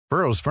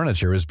Burrow's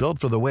furniture is built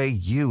for the way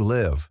you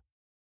live.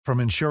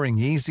 From ensuring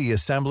easy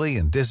assembly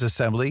and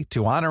disassembly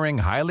to honoring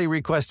highly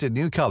requested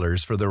new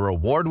colors for their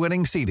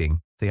award-winning seating,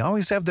 they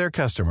always have their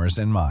customers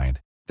in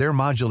mind. Their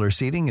modular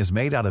seating is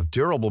made out of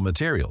durable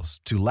materials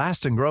to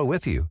last and grow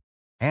with you.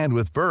 And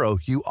with Burrow,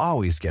 you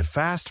always get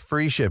fast,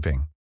 free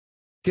shipping.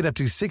 Get up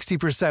to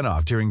 60%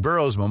 off during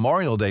Burrow's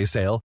Memorial Day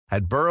sale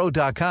at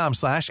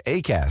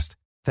burrow.com/ACAST.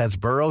 That's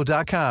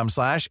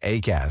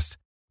burrow.com/ACAST.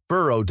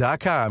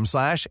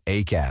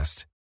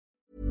 burrow.com/ACAST.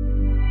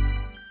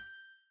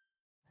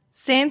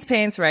 Sans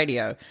Pants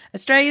Radio,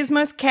 Australia's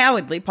most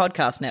cowardly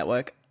podcast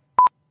network.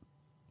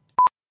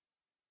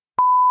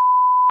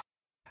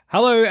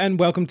 Hello and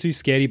welcome to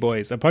Scaredy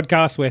Boys, a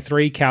podcast where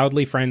three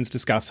cowardly friends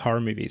discuss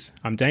horror movies.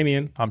 I'm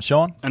Damien. I'm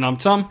Sean. And I'm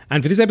Tom.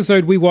 And for this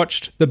episode, we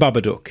watched The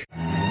Babadook.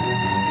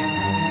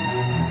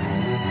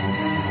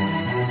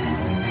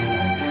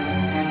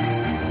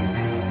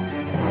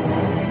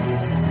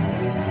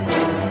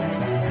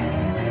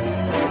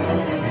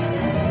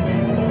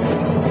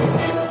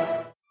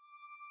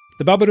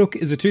 The Babadook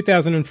is a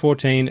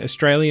 2014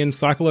 Australian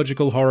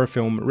psychological horror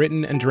film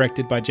written and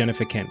directed by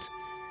Jennifer Kent.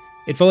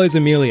 It follows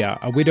Amelia,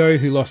 a widow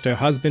who lost her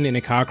husband in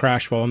a car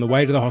crash while on the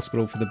way to the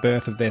hospital for the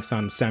birth of their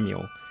son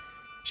Samuel.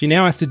 She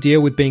now has to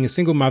deal with being a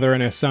single mother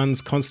and her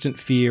son's constant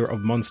fear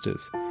of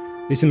monsters.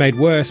 This is made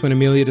worse when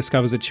Amelia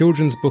discovers a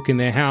children's book in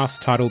their house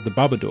titled The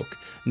Babadook,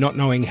 not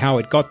knowing how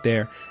it got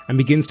there, and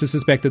begins to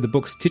suspect that the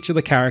book's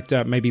titular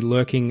character may be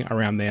lurking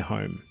around their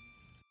home.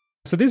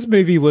 So this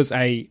movie was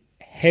a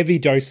heavy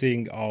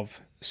dosing of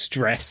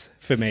stress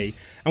for me.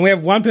 And we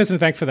have one person to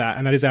thank for that,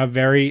 and that is our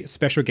very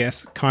special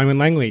guest, Kynwyn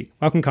Langley.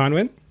 Welcome,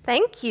 Kynwyn.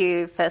 Thank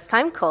you.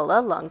 First-time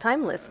caller,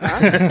 long-time listener.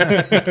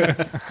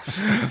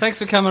 Thanks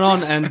for coming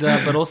on, and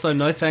but also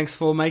no thanks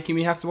for making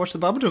me have to watch The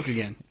Babadook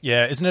again.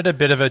 Yeah, isn't it a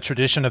bit of a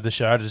tradition of the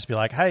show to just be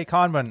like, hey,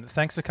 Kynwyn,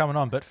 thanks for coming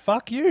on, but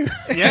fuck you.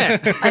 Yeah.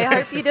 I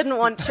hope you didn't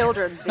want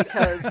children,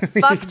 because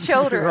fuck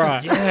children.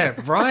 Right. Yeah,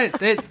 right.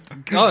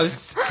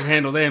 Ghosts can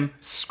handle them.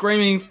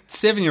 Screaming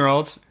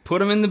 7-year-olds, put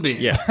them in the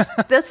bin. Yeah.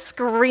 The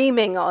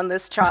screaming on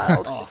this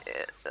child.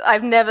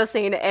 I've never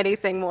seen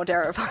anything more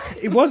terrifying.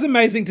 It was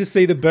amazing to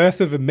see the birth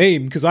of a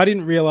meme, because I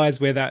didn't realise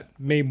where that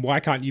meme, why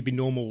can't you be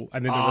normal,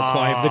 and then the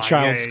reply of the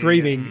child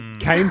screaming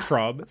came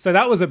from. So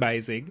that was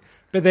amazing.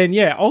 But then,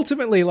 yeah,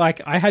 ultimately,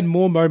 like, I had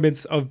more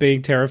moments of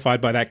being terrified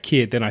by that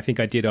kid than I think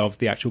I did of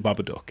the actual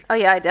Babadook. Oh,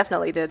 yeah, I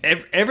definitely did.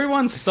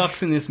 Everyone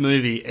sucks in this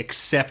movie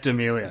except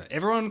Amelia.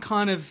 Everyone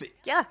kind of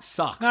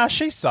sucks. Nah,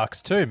 she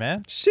sucks too,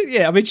 man.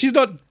 Yeah, I mean, she's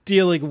not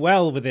dealing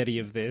well with any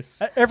of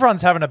this.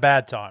 Everyone's having a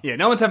bad time. Yeah,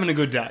 no one's having a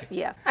good day.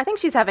 Yeah, I think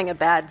she's having a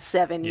bad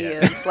 7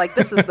 years. Like,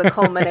 this is the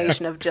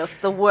culmination of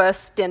just the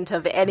worst stint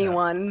of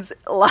anyone's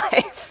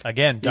life.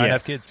 Again, don't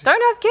have Yes. kids.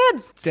 Don't have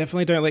kids.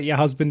 Definitely don't let your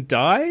husband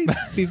die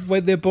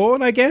when they're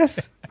born, I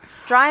guess.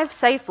 Drive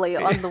safely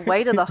on the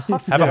way to the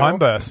hospital. Have a home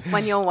birth.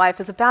 When your wife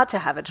is about to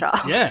have a child.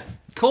 Yeah,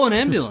 call an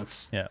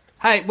ambulance. Yeah.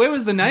 Hey, where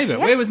was the neighbour?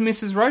 Where was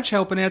Mrs. Roach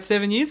helping out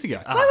 7 years ago?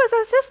 Where was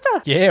her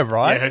sister? Yeah,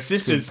 right. Yeah, her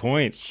sister's Good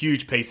point.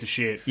 huge piece of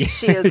shit.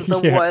 She is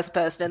the worst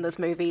person in this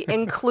movie,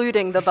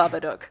 including the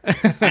Babadook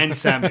And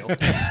Samuel.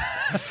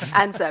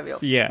 and Samuel.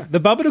 Yeah,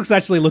 the Babadook's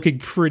actually looking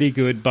pretty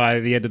good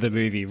by the end of the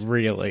movie,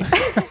 really.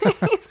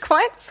 He's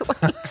quite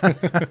sweet.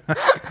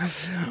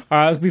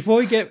 Before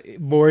we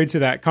get more into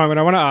that, Carmen,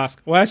 I want to ask,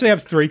 well, I actually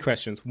have three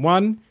questions.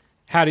 One,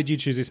 how did you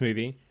choose this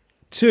movie?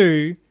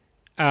 Two,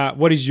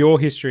 what is your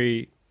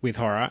history with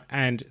horror?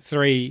 And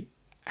three,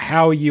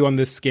 how are you on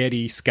the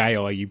scaredy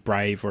scale? Are you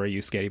brave or are you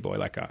a scaredy boy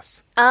like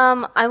us?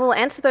 I will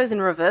answer those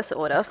in reverse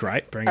order.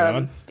 Great, bring it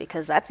on.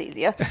 Because that's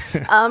easier.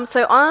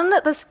 So on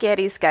the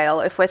scaredy scale,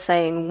 if we're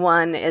saying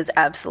 1 is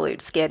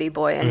absolute scaredy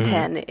boy and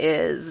 10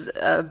 is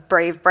a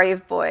brave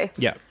boy,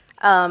 Yeah.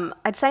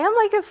 I'd say I'm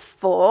like a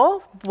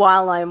 4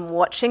 while I'm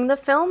watching the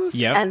films,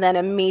 Yep. and then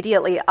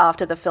immediately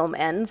after the film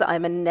ends,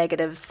 I'm a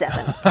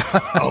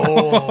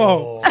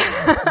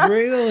 -7.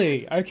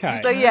 Really?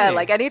 Okay. So yeah,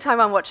 like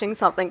anytime I'm watching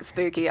something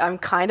spooky, I'm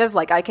kind of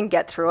like, I can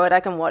get through it.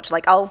 I can watch,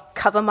 like, I'll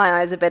cover my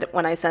eyes a bit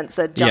when I sense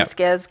a jump Yep.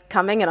 scare's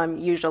coming, and I'm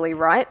usually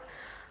right.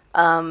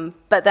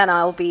 But then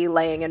I'll be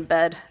laying in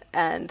bed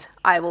and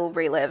I will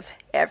relive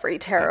every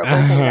terrible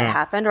thing that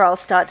happened, or I'll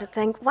start to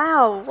think,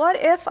 wow, what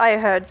if I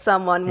heard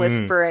someone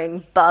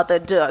whispering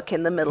Babadook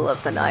in the middle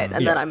of the night,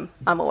 and then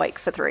I'm awake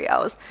for 3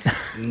 hours.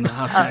 No,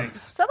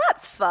 thanks. So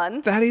that's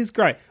fun. That is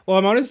great. Well,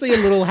 I'm honestly a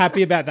little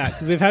happy about that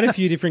because we've had a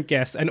few different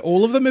guests and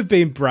all of them have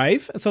been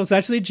brave. So it's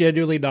actually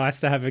genuinely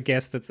nice to have a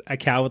guest that's a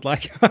coward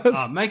like us.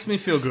 Oh, makes me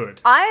feel good.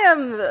 I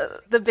am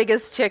the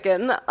biggest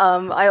chicken.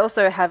 I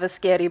also have a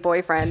scaredy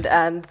boyfriend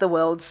and the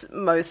world's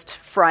most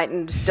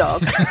frightened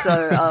dog.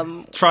 So,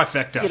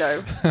 Trifecta. you know,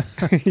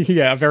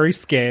 Yeah, a very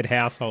scared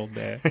household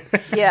there.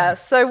 yeah.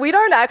 So we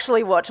don't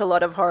actually watch a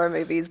lot of horror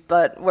movies,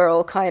 but we're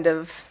all kind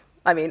of...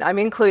 I mean, I'm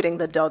including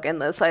the dog in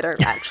this. I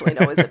don't actually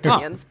know his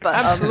opinions. But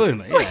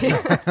Absolutely.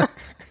 Yeah.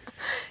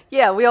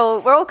 Yeah, we're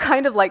all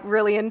kind of like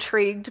really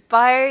intrigued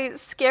by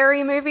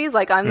scary movies.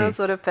 Like I'm the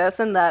sort of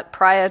person that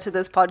prior to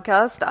this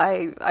podcast,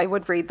 I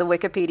would read the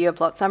Wikipedia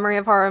plot summary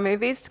of horror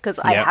movies because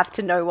I have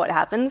to know what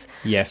happens.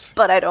 Yes.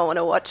 But I don't want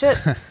to watch it.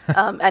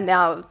 And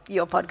now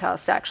your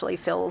podcast actually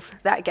fills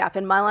that gap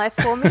in my life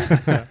for me.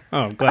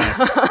 Oh,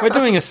 glad. We're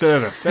doing a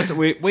service. That's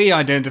what we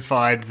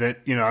identified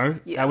that,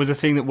 that was a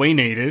thing that we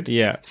needed.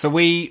 Yeah. So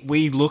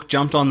we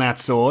jumped on that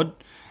sword.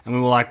 And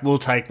we were like, we'll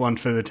take one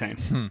for the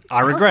team.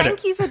 I regret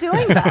Thank you for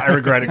doing that. I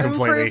regret it You've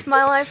completely. improved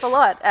my life a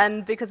lot.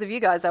 And because of you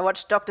guys, I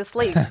watched Dr.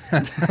 Sleep.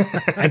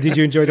 And did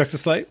you enjoy Dr.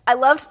 Sleep? I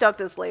loved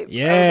Dr. Sleep.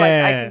 Yeah. I was like,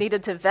 I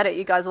needed to vet it.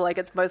 You guys were like,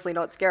 it's mostly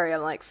not scary.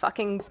 I'm like,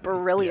 fucking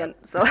brilliant.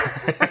 Yeah. So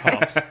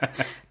Tops.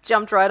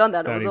 jumped right on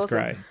that. That It was is awesome.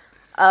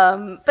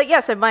 great. But yeah,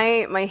 so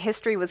my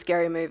history with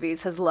scary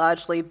movies has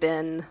largely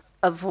been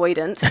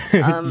avoidant.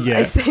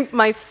 I think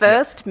my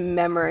first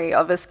memory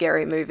of a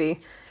scary movie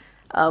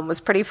was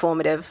pretty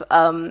formative.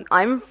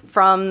 I'm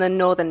from the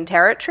Northern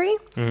Territory,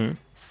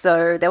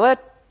 so there were,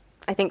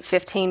 I think,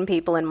 15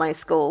 people in my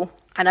school.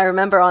 And I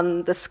remember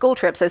on the school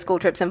trip, so school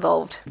trips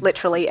involved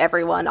literally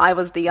everyone. I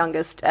was the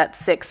youngest at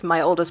 6.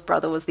 My oldest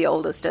brother was the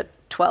oldest at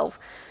 12.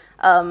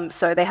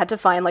 So they had to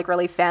find like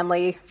really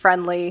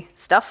family-friendly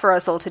stuff for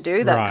us all to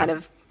do that kind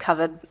of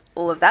covered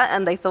all of that.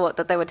 And they thought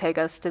that they would take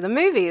us to the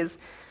movies.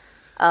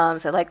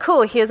 So like,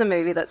 cool, here's a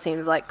movie that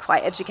seems like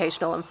quite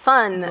educational and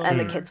fun, and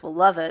the kids will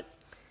love it.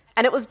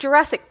 And it was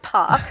Jurassic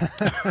Park.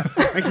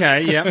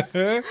 Okay,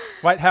 yeah.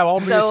 Wait, how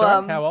old were you?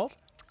 Sorry, how old?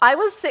 I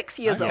was 6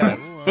 years old,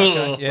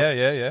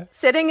 Yeah.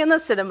 sitting in the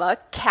cinema,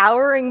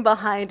 cowering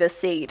behind a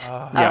seat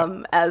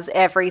as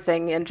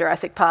everything in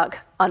Jurassic Park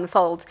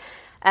unfolds.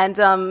 And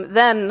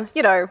then,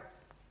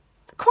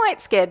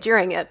 quite scared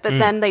during it, but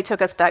then they took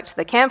us back to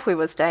the camp we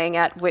were staying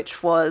at,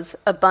 which was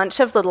a bunch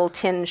of little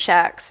tin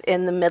shacks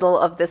in the middle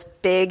of this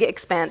big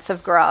expanse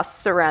of grass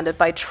surrounded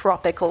by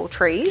tropical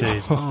trees.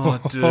 Oh,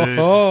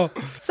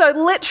 dude. So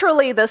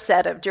literally the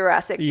set of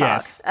Jurassic Park.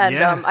 Yes. And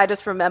Yeah. I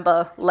just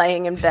remember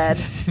laying in bed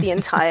the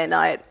entire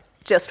night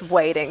just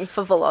waiting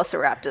for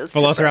Velociraptors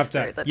to burst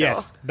through the door.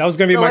 Yes. That was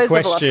going to be my Always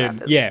the question.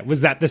 Velociraptors. Yeah,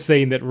 was that the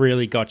scene that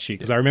really got you?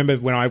 Because I remember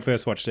when I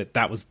first watched it,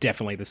 that was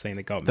definitely the scene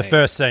that got me. The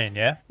first scene,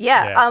 yeah?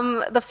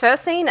 Yeah, the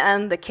first scene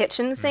and the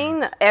kitchen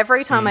scene,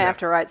 every time I have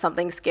to write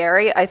something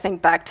scary, I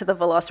think back to the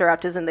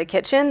Velociraptors in the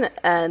kitchen,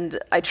 and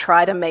I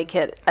try to make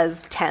it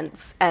as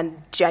tense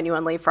and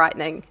genuinely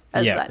frightening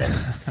as that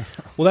is.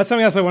 Well, that's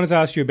something else I wanted to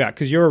ask you about,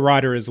 because you're a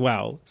writer as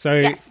well. So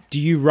Yes. do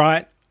you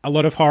write a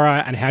lot of horror,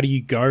 and how do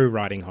you go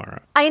writing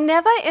horror? I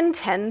never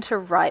intend to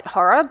write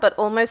horror, but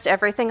almost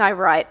everything I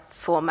write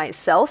for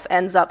myself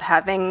ends up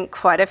having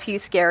quite a few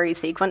scary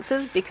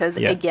sequences because,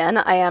 again,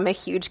 I am a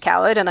huge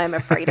coward and I'm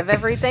afraid of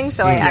everything,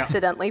 so I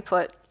accidentally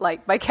put,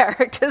 like, my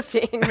characters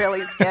being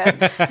really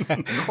scared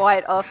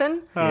quite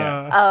often.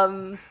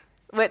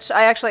 Which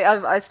I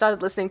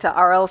started listening to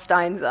R.L.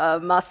 Stein's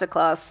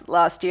masterclass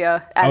last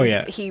year,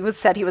 and he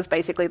said he was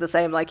basically the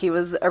same. Like, he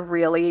was a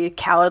really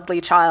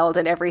cowardly child,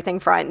 and everything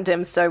frightened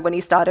him. So when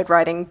he started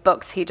writing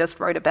books, he just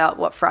wrote about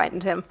what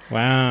frightened him.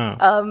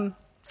 Wow.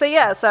 So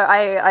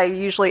I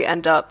usually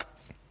end up,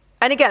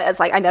 and again,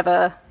 it's like I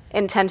never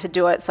intend to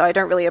do it, so I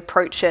don't really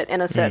approach it in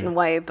a certain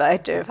way, but I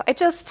do.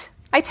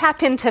 I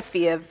tap into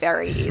fear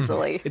very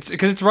easily. It's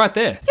because it's right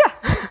there. Yeah.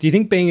 Do you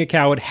think being a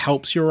coward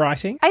helps your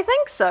writing? I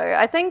think so.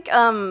 I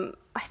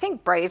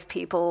think brave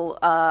people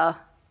are...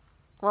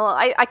 Well,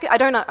 I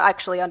don't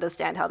actually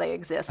understand how they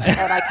exist,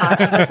 and I can't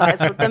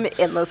empathize with them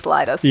in the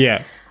slightest.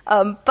 Yeah.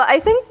 But I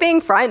think being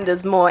frightened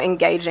is more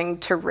engaging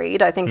to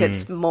read. I think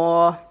it's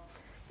more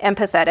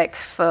empathetic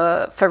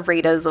for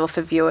readers or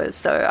for viewers.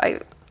 So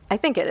I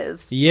think it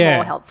is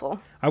more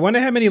helpful. I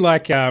wonder how many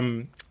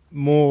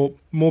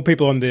more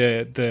people on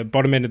the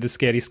bottom end of the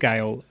scaredy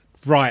scale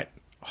write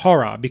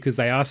horror because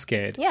they are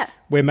scared. Yeah.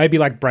 Where maybe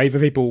like braver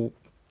people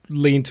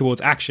lean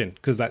towards action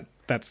because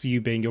that's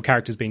your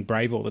characters being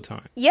brave all the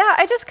time. Yeah,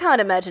 I just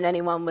can't imagine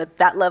anyone with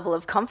that level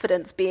of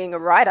confidence being a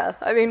writer.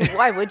 I mean,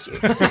 why would you?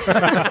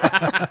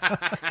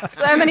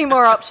 So many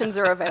more options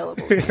are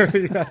available.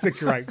 That's a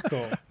great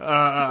call.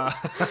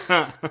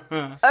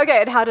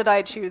 Okay, and how did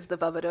I choose the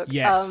Babadook?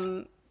 Yes.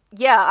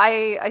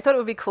 I thought it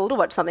would be cool to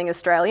watch something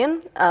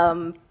Australian,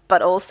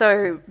 but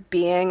also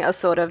being a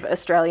sort of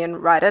Australian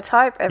writer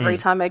type, every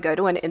time I go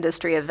to an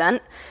industry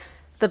event,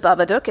 the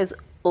Babadook is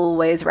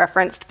always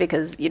referenced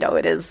because,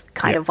 it is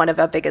kind of one of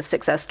our biggest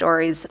success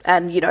stories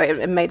and,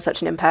 it made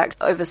such an impact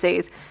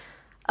overseas.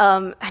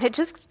 And it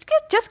just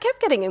kept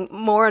getting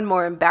more and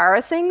more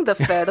embarrassing the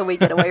further we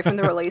get away from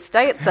the release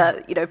date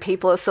that,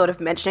 people are sort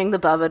of mentioning the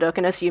Babadook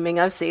and assuming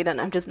I've seen it.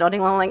 And I'm just nodding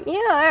along like, yeah,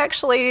 I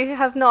actually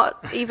have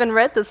not even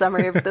read the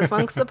summary of this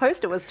one because the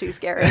poster was too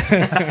scary.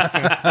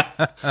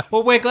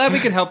 Well, we're glad we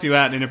can help you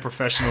out in a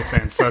professional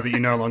sense so that you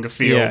no longer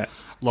feel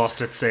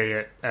Lost at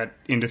Sea at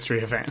industry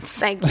events.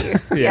 Thank you.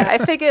 Yeah, I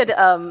figured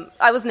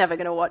I was never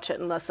going to watch it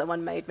unless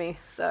someone made me.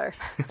 So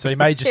you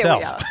made here we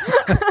yourself.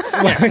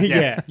 are.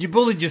 Yeah. You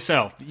bullied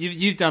yourself.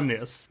 You've done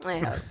this. I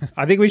have.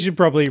 I think we should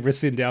probably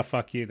rescind our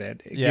fuck you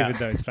then, Yeah.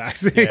 given those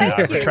facts. Yeah,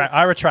 Thank you.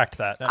 I retract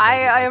that.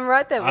 I am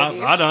right there with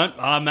you. I don't.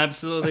 I'm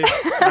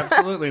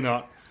absolutely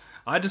not.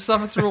 I just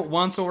suffered through it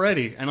once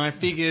already, and I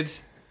figured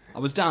I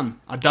was done.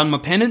 I'd done my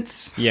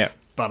penance. Yeah.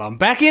 But I'm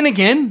back in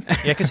again.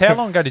 Yeah, because how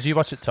long ago did you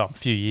watch it, Tom? A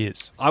few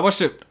years. I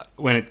watched it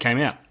when it came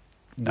out.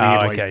 Oh,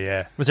 Weirdly. okay,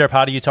 yeah. Was there a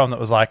part of you, Tom, that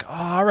was like,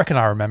 I reckon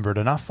I remember it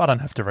enough. I don't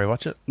have to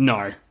rewatch it.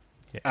 No.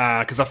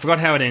 Because I forgot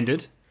how it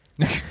ended.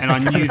 And I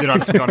knew that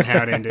I'd forgotten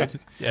how it ended.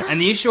 Yeah. And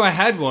the issue I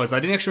had was I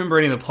didn't actually remember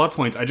any of the plot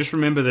points. I just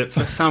remember that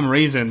for some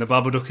reason the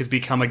Babadook has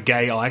become a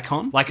gay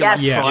icon. Like Yes.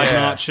 at Yeah. Pride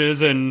Yeah.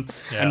 marches and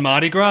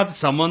Mardi Gras,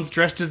 someone's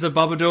dressed as a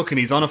Babadook and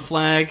he's on a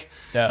flag.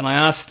 Yeah. And I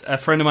asked a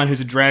friend of mine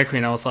who's a drag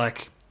queen, I was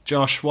like,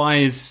 Josh, why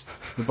is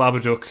the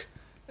Babadook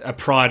a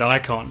Pride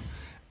icon?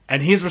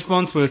 And his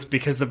response was,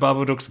 because the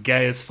Babadook's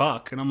gay as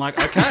fuck. And I'm like,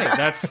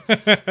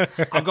 okay,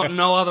 I've got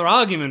no other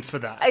argument for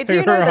that. I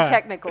do know the Right.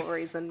 technical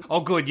reason. Oh,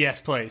 good, yes,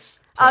 please.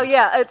 Oh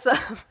yeah, it's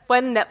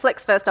when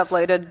Netflix first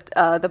uploaded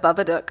the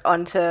Babadook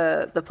onto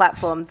the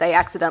platform, they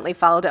accidentally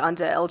filed it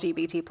under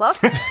LGBT+.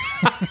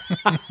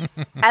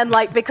 And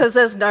like because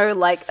there's no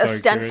like So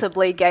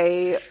ostensibly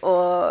gay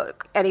or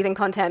anything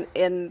content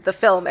in the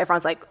film,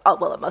 everyone's like, oh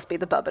well, it must be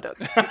the Babadook.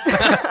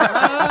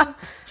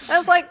 I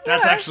was like,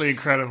 That's yeah. actually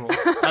incredible.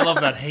 I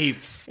love that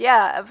heaps.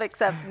 Yeah,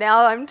 except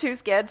now I'm too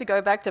scared to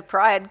go back to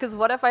Pride because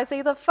what if I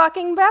see the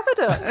fucking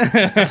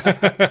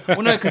Babadook?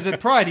 Well, no, because at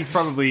Pride he's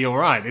probably all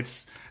right.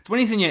 It's when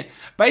he's in your...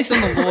 Based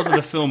on the laws of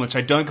the film, which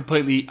I don't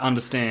completely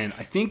understand,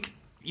 I think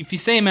if you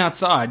see him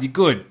outside, you're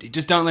good. You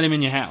just don't let him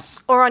in your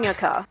house Or on your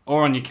car.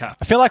 or on your car.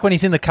 I feel like when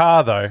he's in the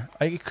car, though,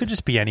 it could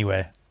just be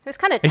anywhere. He was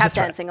kind of He's a tap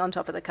threat. dancing on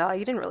top of the car.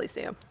 You didn't really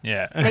see him.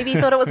 Yeah. Maybe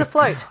he thought it was a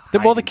float.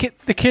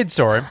 The kid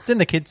saw him. Didn't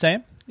the kid see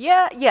him?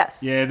 Yeah, yes.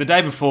 Yeah, the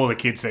day before the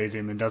kid sees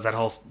him and does that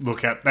whole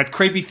look at... That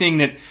creepy thing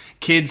that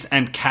kids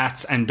and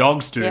cats and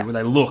dogs do, Yeah. where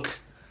they look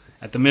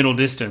at the middle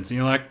distance. And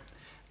you're like,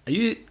 are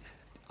you...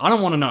 I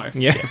don't want to know.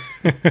 Yeah.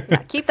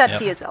 Keep that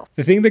to yourself.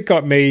 The thing that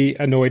got me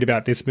annoyed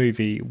about this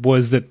movie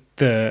was that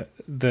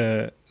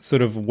the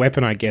sort of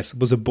weapon, I guess,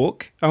 was a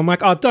book. I'm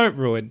like, oh, don't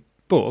ruin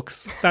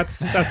books.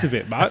 That's a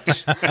bit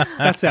much.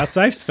 That's our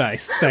safe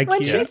space. Thank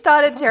When you. she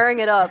started tearing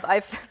it up,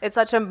 it's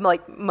such a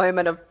like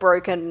moment of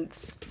broken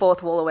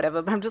fourth wall or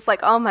whatever. But I'm just like,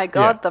 oh my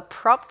god, Yeah. the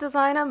prop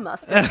designer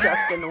must have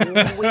just been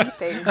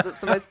weeping. 'Cause it's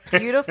the most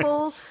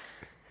beautiful,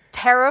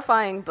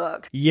 terrifying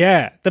book.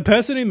 Yeah, the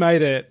person who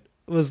made it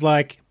was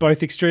like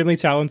both extremely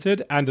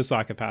talented and a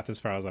psychopath, as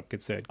far as I'm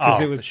concerned.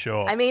 Because Oh, it was for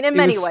sure. I mean, in It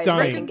many was ways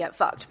stunning. they can get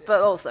fucked,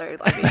 but also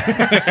like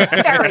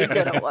very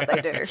good at what they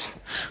do.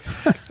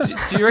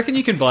 Do you reckon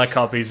you can buy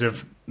copies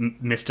of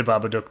Mr.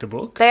 Babadook the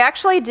book? They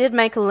actually did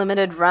make a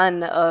limited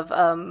run of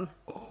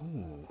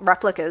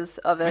replicas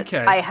of it. Okay.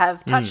 I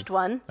have touched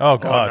one. Oh, Oh,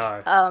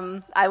 God.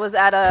 no. I was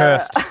at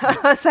Cursed. I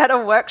was at a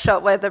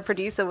workshop where the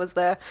producer was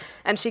there,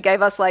 and she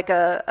gave us like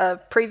a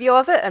preview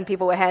of it, and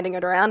people were handing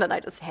it around, and I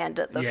just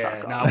handed it the Yeah,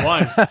 fuck no, off. I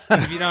won't.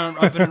 If you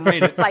don't open and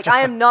read it. It's like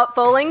I am not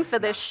falling for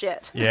this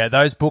shit. Yeah,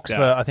 those books Yeah.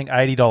 were, I think,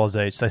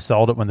 $80 each. They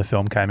sold it when the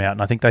film came out,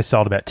 and I think they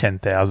sold about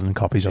 10,000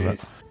 copies of it.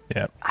 Jeez.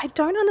 Yeah. I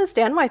don't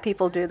understand why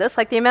people do this.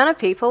 Like the amount of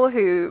people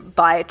who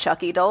buy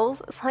Chucky dolls.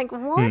 It's like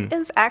what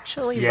is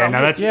actually Yeah, wrong no,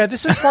 with that's... Yeah,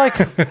 this is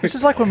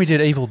like when we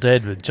did Evil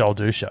Dead with Joel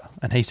Dusha,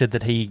 and he said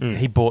that he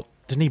bought...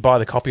 Didn't he buy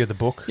the copy of the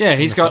book? Yeah,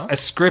 he's from the got a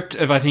script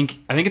of, I think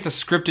it's a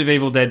script of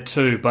Evil Dead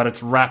 2, but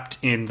it's wrapped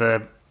in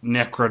the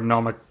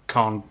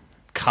Necronomicon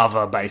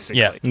cover,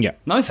 basically. Yeah. yeah.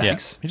 No film?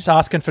 thanks. Yeah. You're just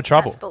asking for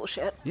trouble. That's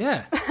bullshit.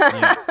 Yeah.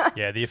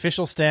 Yeah, the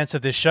official stance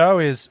of this show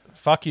is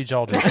fuck you,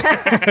 Joel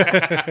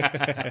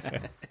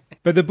Dusha.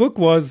 But the book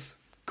was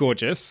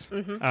gorgeous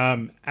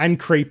and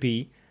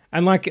creepy.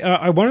 And like,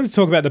 I wanted to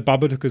talk about the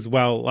Babadook as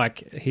well,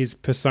 like his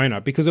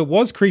persona, because it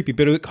was creepy,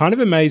 but it kind of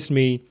amazed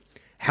me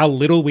how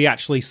little we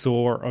actually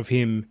saw of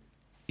him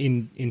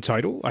in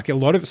total. Like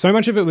so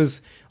much of it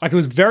was like, it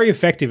was very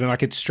effective and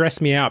like it stressed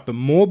me out, but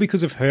more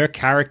because of her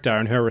character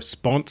and her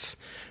response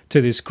to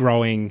this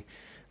growing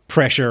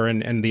pressure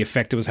and the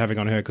effect it was having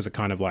on her, because it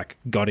kind of like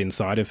got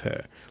inside of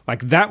her.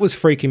 Like that was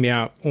freaking me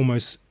out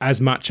almost as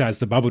much as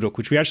the Babadook,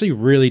 which we actually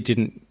really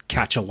didn't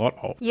catch a lot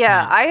of.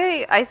 Yeah,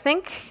 I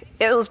think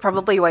it was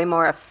probably way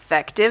more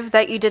effective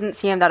that you didn't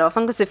see him that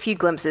often, because the few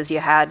glimpses you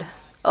had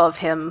of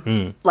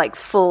him, like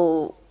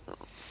full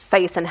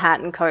face and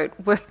hat and coat,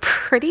 were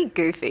pretty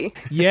goofy.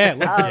 Yeah,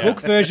 like the book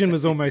version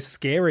was almost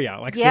scarier,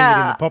 like seeing it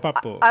in the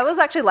pop-up book. I was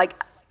actually like,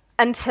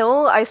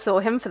 until I saw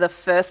him for the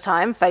first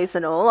time, face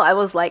and all, I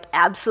was like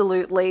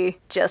absolutely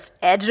just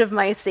edge of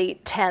my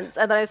seat, tense.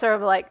 And then I saw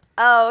him like,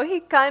 oh, he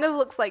kind of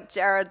looks like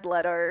Jared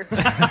Leto.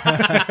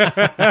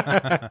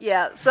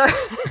 Yeah, so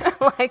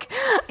like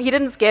he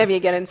didn't scare me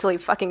again until he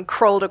fucking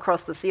crawled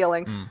across the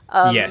ceiling.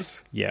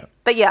 Yes, yeah.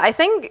 But yeah, I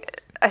think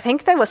I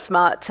think they were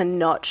smart to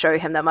not show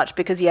him that much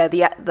because,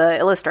 the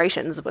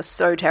illustrations were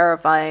so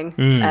terrifying,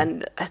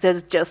 and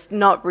there's just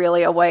not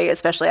really a way,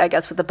 especially I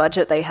guess with the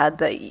budget they had,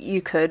 that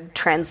you could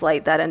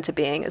translate that into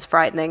being as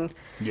frightening.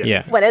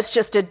 Yeah. When it's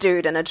just a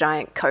dude in a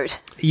giant coat.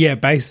 Yeah,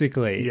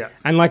 basically. Yeah.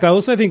 And like I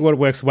also think what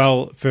works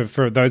well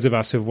for those of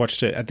us who've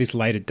watched it at this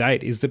later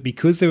date is that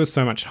because there was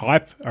so much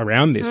hype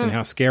around this and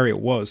how scary it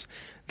was,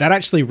 that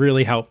actually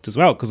really helped as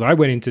well, because I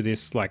went into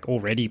this like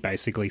already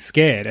basically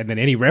scared, and then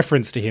any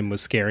reference to him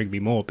was scaring me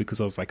more because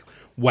I was like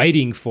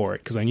waiting for it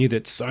because I knew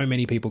that so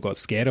many people got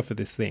scared off of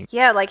this thing.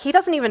 Yeah, like he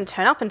doesn't even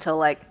turn up until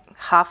like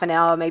half an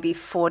hour, maybe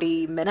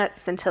 40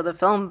 minutes into the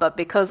film, but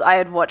because I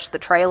had watched the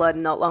trailer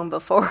not long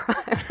before,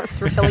 I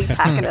was really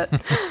packing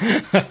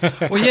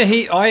it. Well,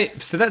 yeah,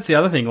 so that's the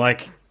other thing.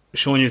 Like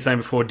Sean, you were saying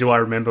before, do I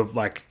remember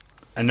like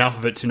enough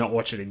of it to not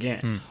watch it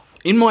again?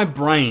 In my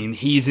brain,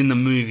 he is in the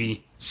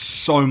movie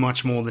so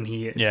much more than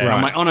he is. Yeah. Where I'm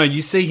Right. like, oh no,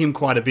 you see him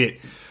quite a bit.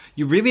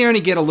 You really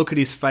only get a look at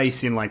his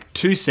face in like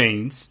 2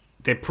 scenes.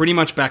 They're pretty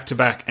much back to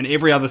back, and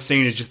every other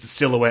scene is just the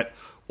silhouette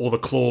or the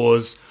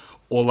claws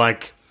or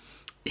like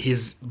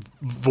his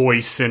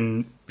voice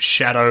and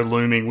shadow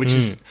looming, which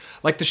is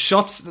like the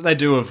shots that they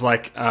do of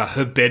like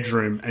her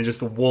bedroom and just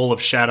the wall of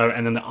shadow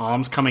and then the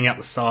arms coming out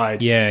the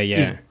side. Yeah.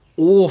 Is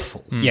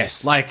awful.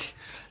 Yes. Like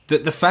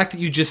the fact that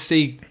you just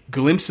see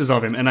glimpses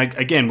of him, and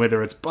again,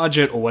 whether it's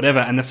budget or whatever,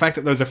 and the fact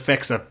that those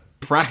effects are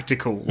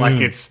practical, like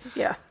it's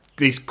Yeah.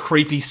 these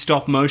creepy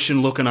stop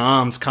motion looking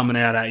arms coming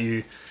out at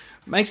you,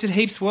 makes it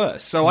heaps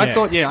worse. So I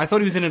Yeah.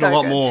 thought he was in it So a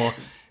lot good. more,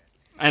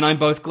 and I'm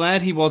both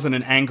glad he wasn't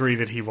and angry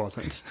that he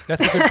wasn't.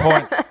 That's a good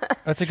point.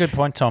 That's a good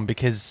point, Tom,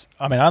 because,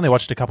 I mean, I only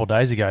watched it a couple of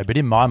days ago, but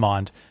in my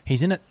mind,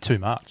 he's in it too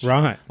much.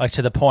 Right. Like,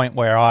 to the point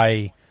where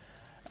I,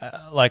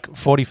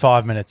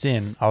 45 minutes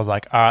in, I was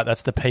like, all right,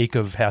 that's the peak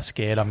of how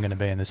scared I'm going to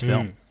be in this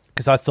film.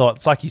 Because I thought,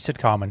 it's like you said,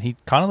 Carmen, he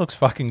kind of looks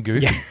fucking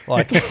goofy.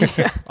 Like,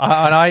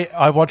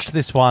 I watched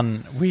this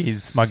one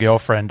with my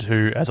girlfriend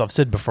who, as I've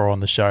said before on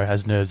the show,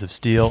 has nerves of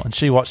steel, and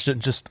she watched it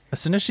and just, as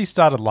soon as she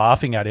started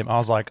laughing at him, I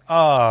was like,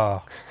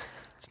 oh,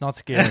 it's not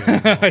scary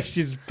anymore.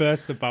 She's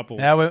burst the bubble.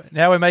 Now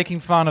we're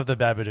making fun of the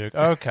Babadook.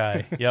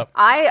 Okay, yep.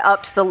 I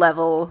upped the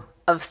level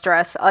of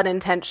stress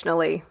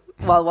unintentionally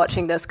while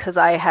watching this because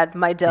I had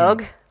my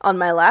dog on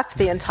my lap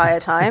the entire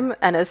time,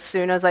 and as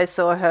soon as I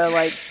saw her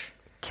like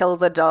kill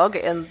the dog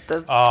in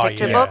the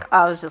picture yeah. book,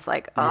 I was just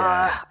like,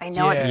 I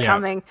know it's Yeah.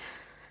 coming.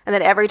 And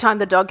then every time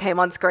the dog came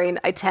on screen,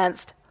 I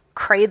tensed,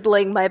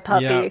 cradling my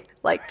puppy, Yeah.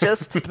 like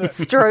just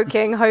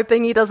stroking,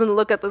 hoping he doesn't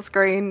look at the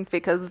screen,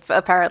 because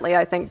apparently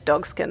I think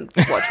dogs can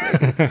watch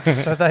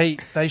movies. So they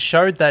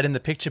showed that in the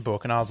picture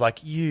book, and I was like,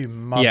 you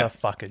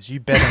motherfuckers, you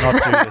better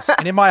not do this.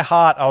 And in my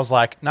heart, I was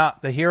like, nah,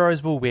 the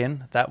heroes will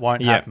win. That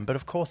won't happen. But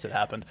of course it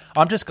happened.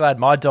 I'm just glad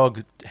my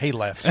dog, he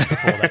left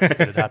before that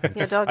had happened.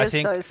 Your dog I is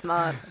think- so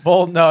smart.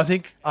 Well, no,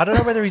 I don't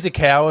know whether he's a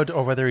coward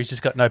or whether he's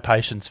just got no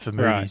patience for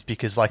movies, Right.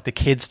 because like the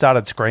kid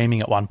started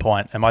screaming at one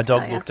point, and my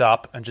dog Oh, yeah. looked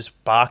up and just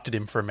barked at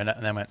him for a minute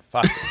and then went,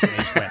 fuck this, and he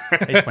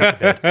just went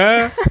to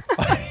bed.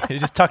 He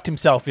just tucked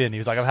himself in. He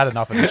was like, I've had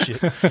enough of this shit.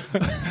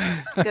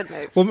 Good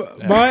move. Well,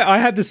 I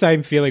had the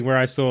same feeling where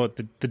I saw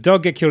the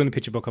dog get killed in the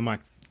picture book. I'm like,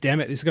 damn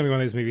it, this is going to be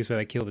one of those movies where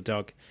they kill the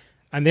dog.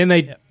 And then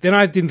then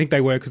I didn't think they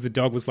were, because the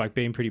dog was like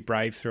being pretty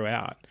brave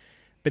throughout.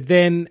 But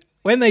then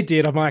when they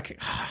did, I'm like,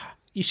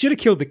 you should have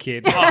killed the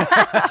kid.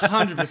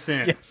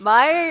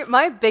 100%.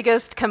 My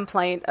biggest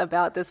complaint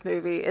about this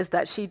movie is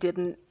that she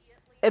didn't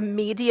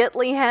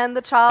immediately hand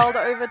the child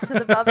over to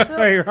the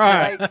Babadook.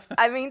 Right. Like,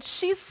 I mean,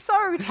 she's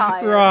so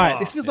tired. Right,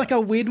 this was like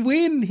a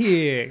win-win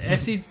here.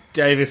 Essie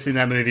Davis in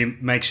that movie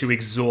makes you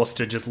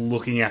exhausted just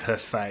looking at her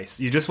face.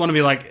 You just want to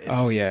be like, it's-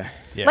 Oh, yeah.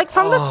 Like,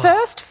 from the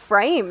first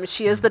frame,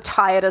 she is the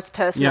tiredest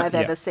person Yep. I've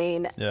ever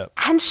seen. Yep.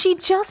 And she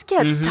just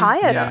gets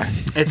tired.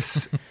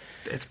 it's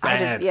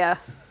bad.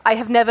 I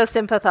have never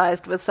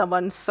sympathized with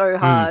someone so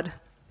hard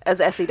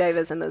as Essie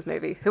Davis in this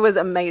movie, who is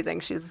amazing.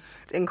 She's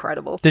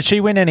incredible. Did she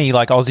win any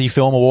like Aussie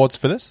Film Awards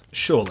for this?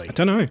 Surely. I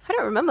don't know. I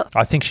don't remember.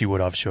 I think she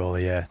would have,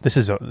 surely. Yeah, this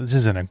is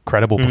an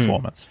incredible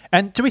performance.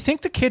 And do we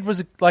think the kid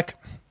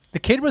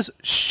was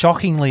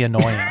shockingly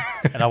annoying,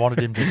 and I wanted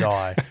him to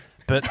die?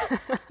 But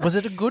was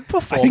it a good I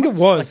performance? think it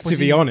was, Like, to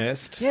be he-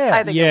 honest. Yeah,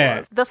 I think yeah. it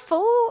was. The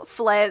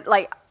full-fledged,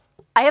 like,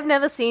 I have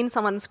never seen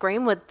someone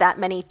scream with that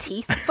many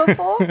teeth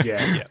before.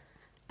 Yeah.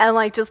 And,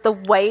 like, just the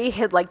way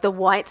the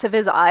whites of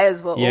his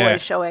eyes were Yeah.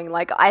 always showing.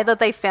 Like, either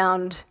they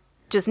found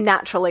just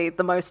naturally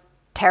the most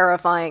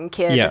terrifying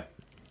kid Yeah.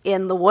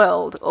 in the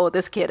world, or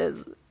this kid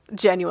is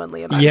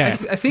genuinely amazing.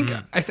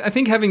 Yeah. I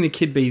think having the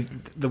kid be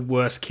the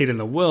worst kid in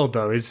the world,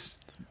 though, is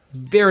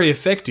very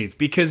effective,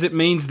 because it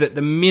means that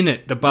the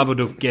minute the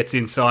Babadook gets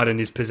inside and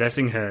is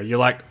possessing her, you're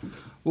like,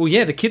 well,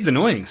 yeah, the kid's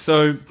annoying.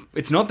 So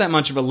it's not that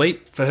much of a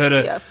leap for her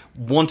to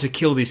want to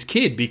kill this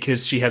kid,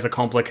 because she has a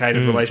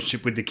complicated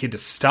relationship with the kid to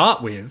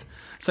start with.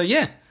 So,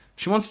 yeah,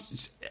 she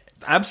wants...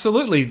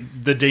 absolutely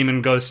the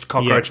demon ghost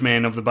cockroach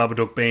man of the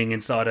Babadook being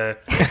inside a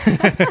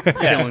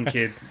killing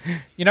kid.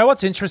 You know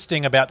what's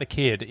interesting about the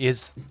kid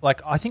is,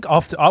 like, I think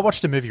after I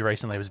watched a movie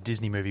recently, it was a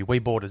Disney movie, We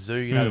Bought a Zoo,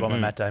 you know, the one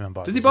with Matt Damon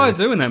buys. Does he buy a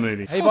zoo in that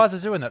movie? He buys a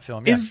zoo in that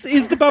film, yeah.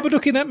 Is the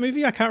Babadook in that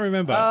movie? I can't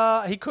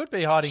remember. He could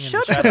be hiding in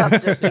Should the the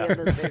shadows. Babadook be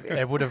in this movie?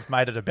 It would have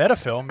made it a better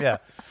film, yeah.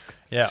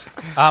 Yeah.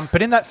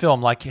 But in that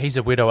film, like, he's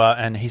a widower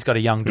and he's got a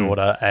young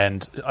daughter,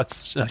 and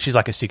she's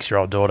like a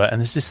 6-year-old daughter.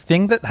 And there's this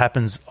thing that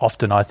happens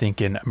often, I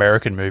think, in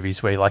American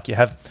movies where, like, you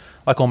have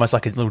like almost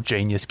like a little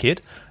genius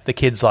kid. The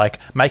kid's like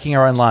making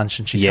her own lunch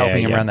and she's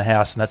helping him around the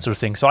house and that sort of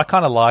thing. So I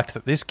kind of liked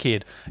that this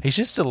kid, he's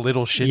just a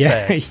little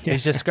shitbag.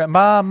 He's just going,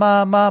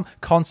 mom,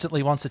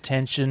 constantly wants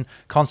attention,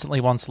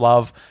 constantly wants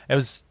love. It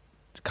was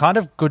kind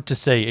of good to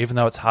see, even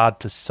though it's hard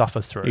to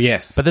suffer through.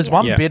 Yes. But there's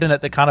one bit in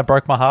it that kind of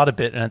broke my heart a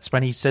bit, and it's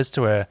when he says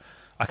to her,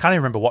 I can't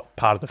even remember what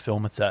part of the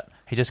film it's at.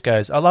 He just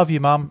goes, I love you,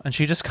 Mum. And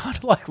she just kind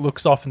of like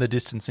looks off in the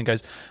distance and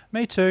goes,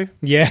 me too.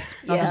 Yeah.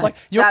 I'm just like,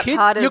 your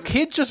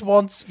kid just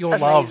wants your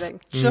amazing.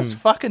 love. Just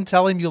fucking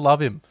tell him you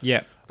love him.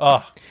 Yeah.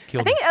 Oh,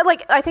 killed me.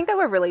 I think they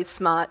were really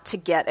smart to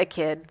get a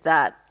kid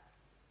that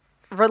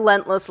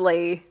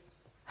relentlessly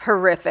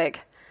horrific,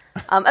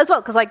 as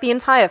well, because like the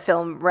entire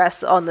film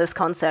rests on this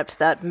concept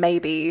that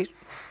maybe,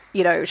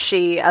 you know,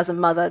 she as a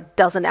mother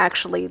doesn't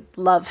actually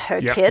love her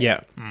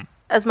kid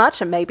as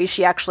much, and maybe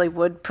she actually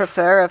would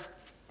prefer if,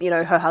 you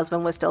know, her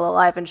husband was still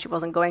alive and she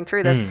wasn't going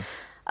through this.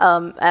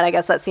 And I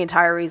guess that's the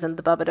entire reason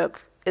the Babadook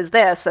is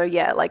there. So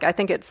yeah, like I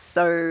think it's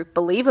so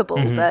believable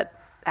that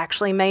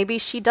actually maybe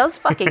she does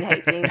fucking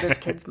hate being this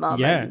kid's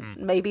mum. And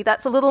maybe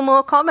that's a little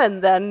more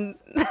common than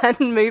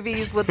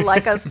movies would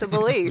like us to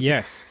believe.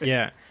 Yes,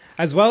 yeah.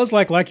 As well as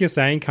like you're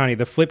saying, Carney,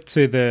 the flip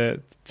to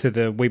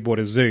the We Bought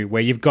a Zoo,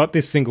 where you've got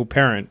this single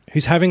parent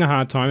who's having a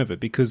hard time of it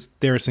because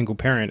they're a single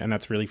parent and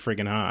that's really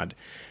friggin' hard.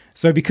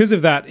 So because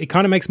of that, it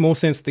kind of makes more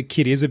sense the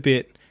kid is a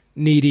bit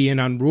needy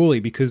and unruly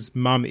because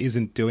mum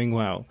isn't doing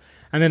well.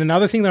 And then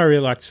another thing that I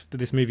really liked that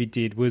this movie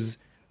did was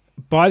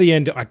by the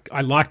end, I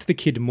liked the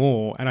kid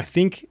more. And I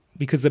think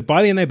because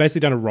by the end, they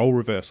basically done a role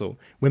reversal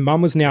where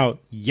mum was now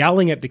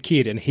yelling at the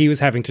kid and he was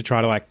having to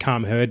try to like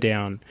calm her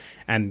down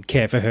and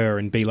care for her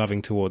and be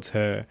loving towards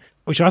her,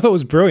 which I thought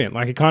was brilliant.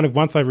 Like it kind of,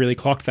 once I really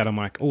clocked that, I'm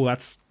like, oh,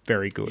 that's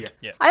very good.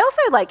 Yeah. I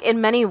also like, in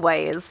many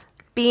ways,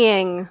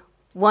 being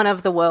one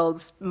of the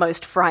world's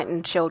most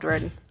frightened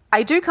children,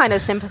 I do kind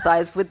of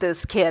sympathize with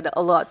this kid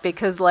a lot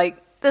because, like,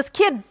 this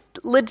kid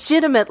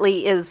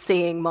legitimately is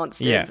seeing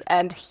monsters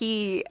and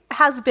he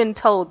has been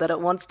told that it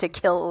wants to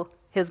kill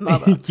his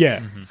mother.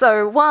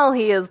 So while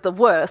he is the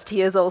worst,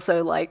 he is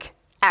also, like,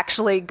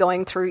 actually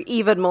going through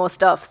even more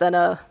stuff than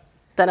a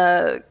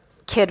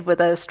kid with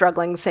a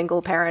struggling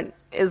single parent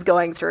is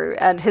going through,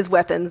 and his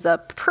weapons are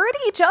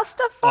pretty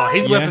justified. Oh,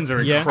 his weapons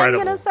are incredible.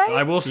 I'm gonna say.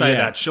 I will say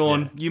that.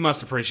 Sean, you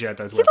must appreciate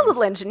those He's weapons. a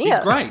little engineer.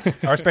 He's great.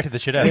 I respected the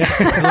shit out of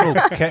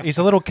him. He's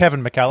a little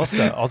Kevin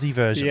McAllister, Aussie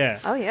version. Yeah.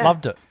 Oh, yeah.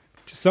 Loved it.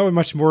 Just so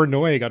much more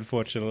annoying,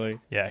 unfortunately.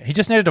 Yeah, he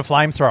just needed a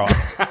flamethrower.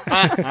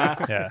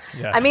 yeah.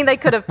 I mean, they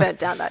could have burnt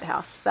down that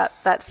house.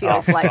 That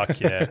feels like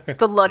Fuck yeah.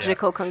 the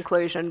logical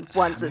conclusion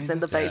once it's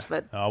in the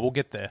basement. Oh, we'll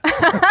get there.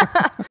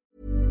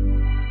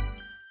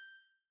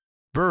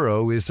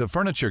 Burrow is a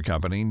furniture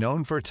company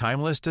known for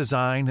timeless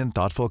design and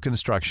thoughtful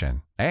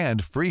construction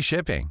and free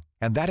shipping,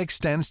 and that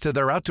extends to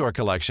their outdoor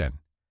collection.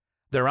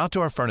 Their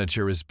outdoor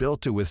furniture is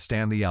built to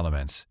withstand the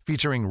elements,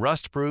 featuring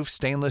rust-proof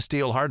stainless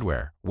steel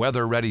hardware,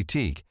 weather-ready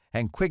teak,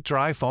 and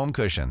quick-dry foam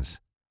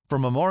cushions. For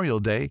Memorial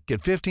Day,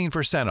 get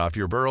 15% off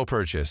your Burrow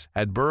purchase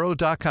at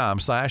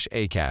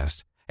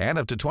burrow.com/ACAST and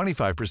up to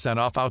 25%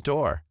 off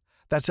outdoor.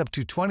 That's up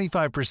to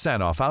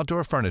 25% off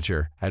outdoor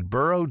furniture at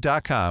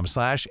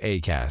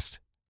burrow.com/ACAST.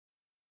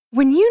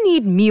 When you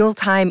need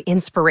mealtime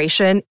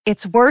inspiration,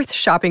 it's worth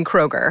shopping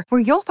Kroger, where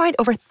you'll find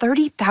over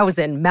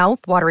 30,000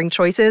 mouth-watering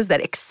choices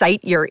that excite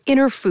your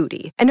inner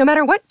foodie. And no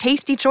matter what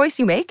tasty choice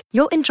you make,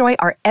 you'll enjoy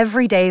our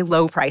everyday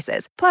low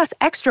prices, plus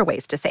extra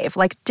ways to save,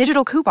 like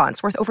digital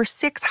coupons worth over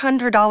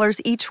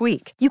 $600 each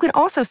week. You can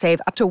also save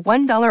up to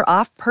 $1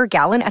 off per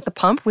gallon at the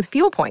pump with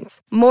fuel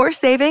points. More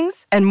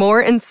savings and more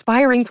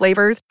inspiring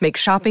flavors make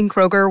shopping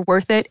Kroger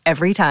worth it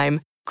every time.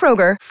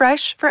 Kroger,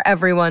 fresh for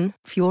everyone.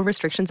 Fuel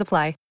restrictions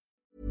apply.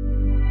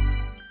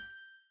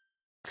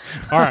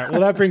 All right,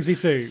 well, that brings me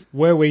to,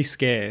 were we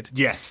scared?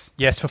 Yes.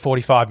 Yes, for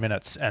 45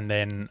 minutes, and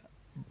then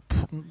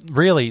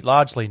really,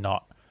 largely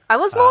not. I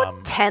was more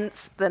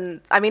tense than...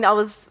 I mean, I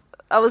was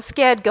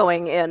scared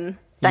going in,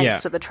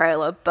 thanks to the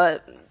trailer,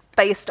 but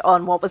based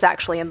on what was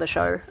actually in the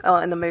show,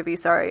 in the movie,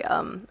 sorry,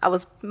 I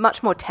was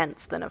much more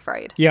tense than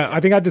afraid. Yeah, I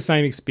think I had the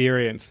same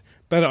experience.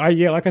 But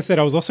like I said,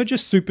 I was also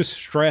just super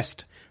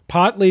stressed,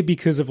 partly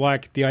because of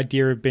like the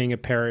idea of being a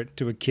parent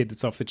to a kid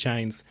that's off the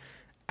chains,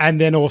 and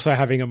then also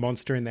having a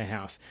monster in their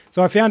house.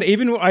 So I found,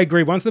 I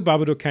agree, once the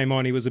Babadook came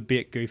on, he was a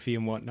bit goofy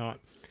and whatnot.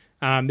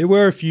 There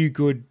were a few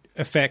good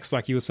effects,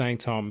 like you were saying,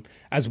 Tom,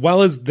 as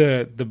well as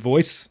the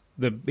voice,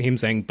 him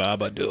saying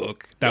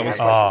Babadook. That was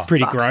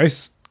pretty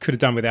gross. Could have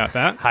done without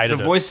that. Hated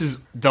The it. voice is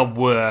the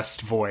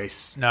worst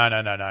voice. No.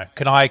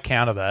 Can I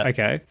counter that?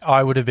 Okay.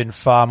 I would have been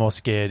far more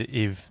scared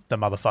if the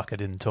motherfucker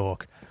didn't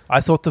talk.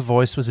 I thought the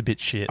voice was a bit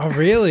shit. Oh,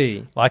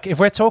 really? Like, if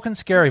we're talking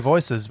scary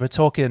voices, we're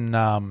talking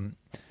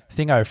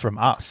Thingo from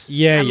Us.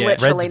 Yeah, I'm yeah.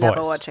 literally Red's never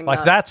voice. watching Like,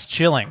 that. that's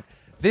chilling.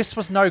 This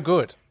was no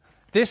good.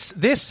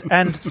 This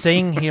and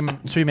seeing him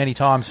too many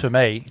times for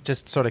me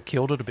just sort of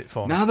killed it a bit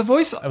for me. No, the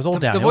voice. was all the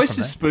downhill voice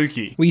from is there.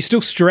 spooky. Were you still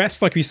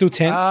stressed? Like, were you still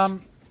tense?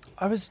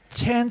 I was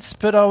tense,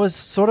 but I was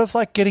sort of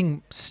like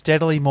getting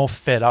steadily more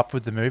fed up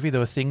with the movie. There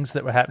were things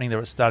that were happening that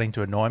were starting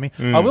to annoy me.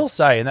 I will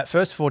say, in that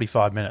first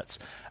 45 minutes,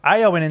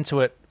 I went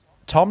into it.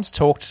 Tom's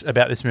talked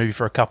about this movie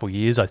for a couple of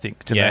years, I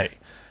think, to Yeah. me,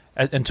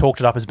 and talked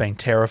it up as being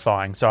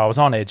terrifying. So I was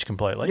on edge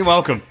completely. You're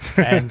welcome.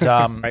 And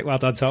Great, well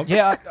done, Tom.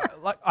 yeah,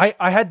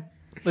 I had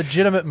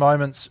legitimate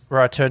moments where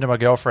I turned to my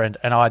girlfriend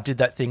and I did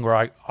that thing where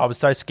I was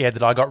so scared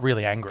that I got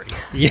really angry.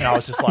 Yeah. And I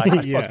was just like,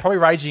 I Yeah. was probably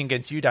raging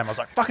against you, Damo. I was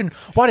like, fucking,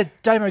 why did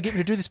Damo get me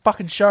to do this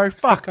fucking show?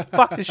 Fuck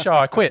this show.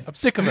 I quit. I'm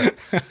sick of it.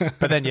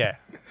 But then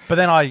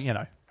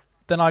I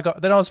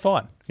was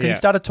fine. Because Yeah. he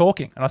started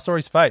talking and I saw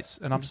his face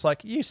and I'm just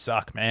like, you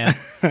suck, man.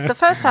 The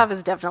first half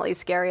is definitely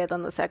scarier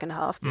than the second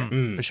half,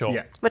 For sure.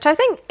 Yeah. which I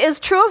think is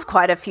true of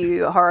quite a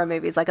few horror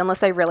movies. Like, unless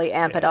they really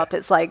amp it up,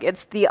 it's like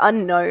it's the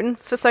unknown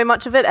for so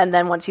much of it, and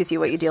then once you see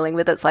what you're dealing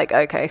with, it's like,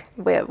 okay,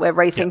 we're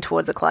racing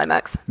towards a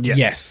climax. Yeah.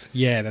 Yes.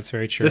 Yeah, that's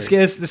very true. The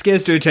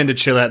scares do tend to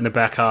chill out in the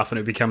back half, and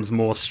it becomes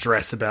more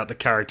stress about the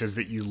characters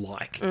that you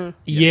like.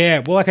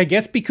 Yeah, well, like, I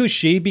guess because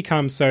she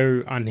becomes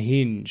so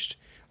unhinged,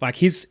 like,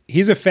 his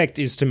effect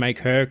is to make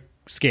her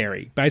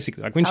scary,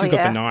 basically. Like, when she's got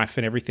yeah. the knife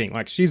and everything,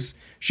 like, she's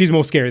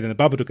more scary than the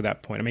Babadook at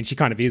that point. I mean, she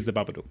kind of is the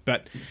Babadook.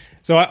 But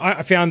so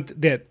I found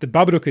that the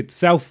Babadook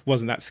itself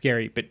wasn't that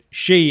scary, but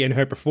she and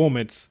her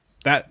performance,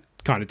 that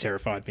kind of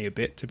terrified me a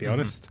bit, to be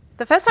honest.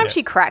 The first time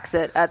she cracks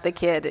it at the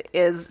kid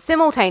is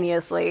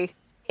simultaneously.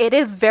 It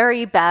is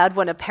very bad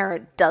when a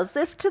parent does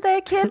this to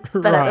their kid,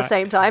 but at the Right.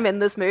 same time, in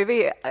this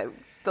movie, I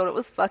thought it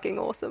was fucking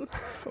awesome.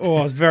 Oh,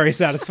 it was very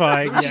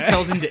satisfying. She Yeah.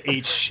 tells him to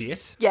eat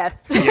shit. Yeah.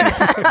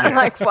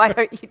 Like, why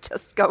don't you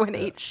just go and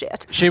eat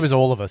shit? She was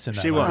all of us in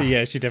that She moment. was.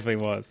 Yeah, she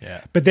definitely was.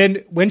 Yeah. But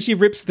then when she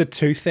rips the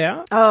tooth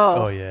out,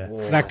 Oh, yeah.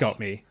 that got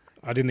me.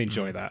 I didn't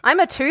enjoy that. I'm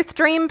a tooth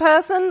dream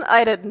person.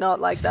 I did not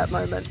like that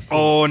moment.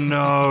 Oh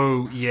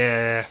no,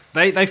 yeah.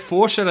 They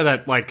foreshadow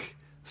that like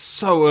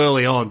so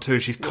early on too.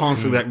 She's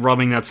constantly like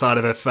rubbing that side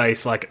of her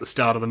face like at the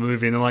start of the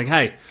movie, and they're like,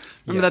 "Hey,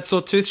 remember that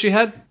sore tooth she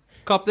had?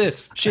 Cop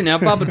this. She now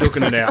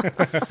Babadooking it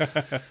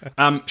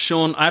out."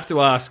 Sean, I have to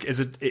ask: is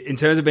it in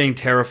terms of being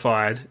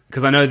terrified?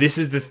 Because I know this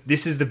is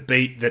the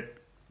beat that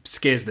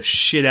scares the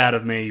shit out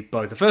of me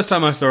both the first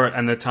time I saw it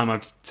and the time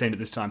I've seen it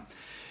this time.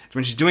 It's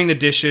when she's doing the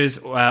dishes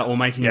or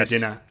making Yes. her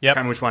dinner. Yep. Can't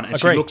remember which one. And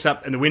Agreed. she looks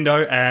up in the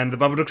window and the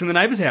Babadook's in the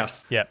neighbour's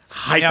house. Yeah.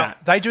 Hate Now,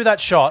 that. They do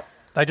that shot.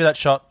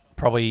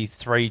 Probably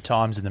 3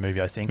 times in the movie,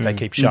 I think. They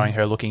keep showing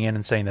her looking in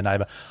and seeing the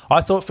neighbour.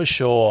 I thought for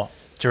sure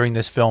during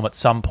this film at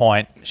some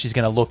point she's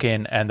going to look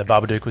in and the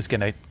Babadook was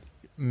going to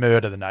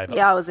murder the neighbour.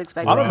 Yeah, I was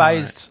expecting I'm that.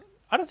 amazed.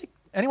 I don't think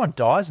anyone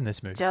dies in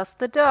this movie. Just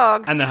the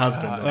dog. And the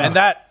husband. And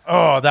that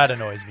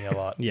annoys me a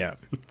lot. Yeah.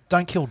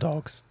 Don't kill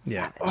dogs.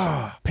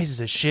 Yeah. Pieces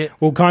of shit.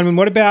 Well, Kyman,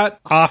 what about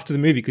after the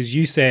movie? Because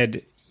you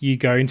said you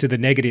go into the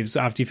negatives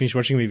after you finish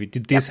watching the movie.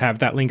 Did this have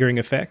that lingering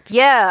effect?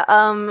 Yeah,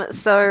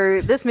 so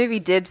this movie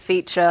did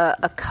feature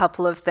a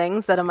couple of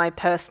things that are my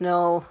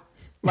personal,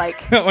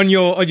 like, on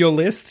your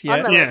list? Yeah.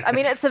 on my list. I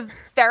mean, it's a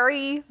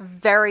very,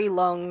 very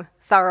long,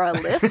 thorough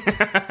list,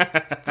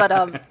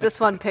 but this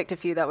one picked a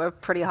few that were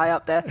pretty high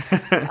up there.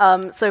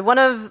 So one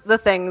of the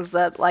things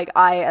that, like,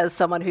 I, as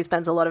someone who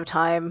spends a lot of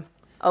time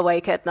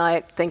awake at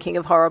night thinking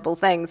of horrible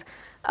things,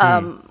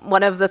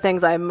 one of the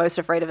things I'm most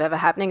afraid of ever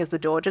happening is the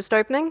door just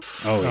opening.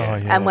 Oh,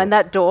 yeah. And when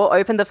that door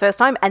opened the first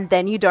time and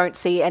then you don't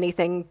see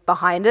anything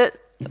behind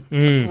it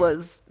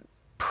was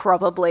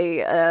probably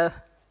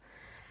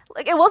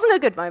it wasn't a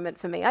good moment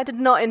for me. I did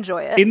not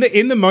enjoy it.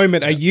 In the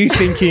moment, are you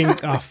thinking,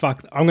 oh,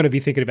 fuck, I'm going to be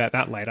thinking about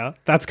that later.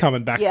 That's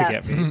coming back Yeah. to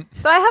get me.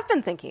 So I have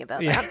been thinking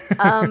about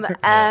that.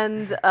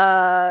 And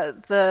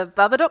the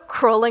Babadook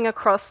crawling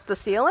across the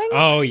ceiling,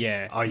 Oh,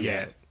 yeah. Oh,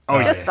 yeah. Oh,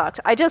 yeah. just fucked.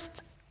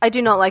 I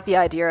do not like the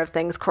idea of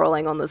things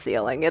crawling on the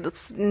ceiling.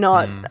 It's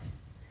not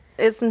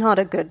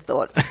a good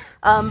thought.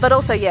 But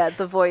also, yeah,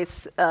 the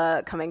voice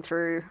coming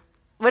through,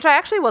 which I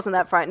actually wasn't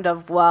that frightened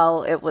of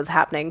while it was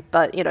happening,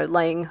 but, you know,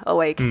 laying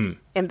awake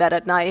in bed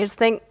at night, you just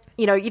think,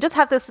 you know, you just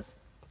have this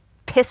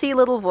pissy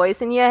little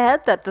voice in your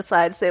head that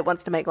decides it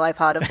wants to make life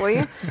harder for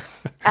you.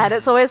 And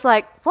it's always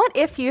like, what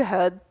if you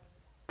heard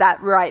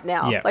that right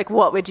now? Yeah. Like,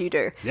 what would you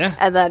do? Yeah.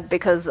 And then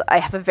because I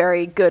have a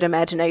very good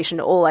imagination,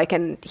 all I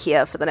can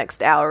hear for the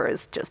next hour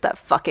is just that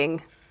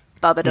fucking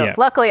Babadook. Yeah.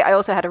 Luckily, I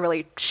also had a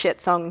really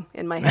shit song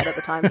in my head at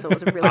the time, so it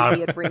was a really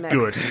weird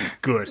remix.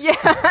 Good.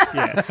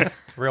 Yeah.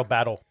 Real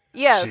battle.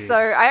 Yeah, Jeez. so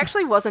I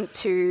actually wasn't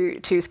too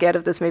scared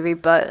of this movie,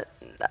 but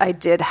I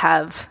did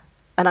have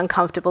an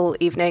uncomfortable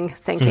evening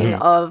thinking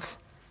of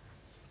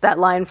that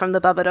line from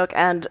the Babadook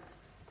and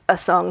a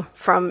song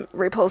from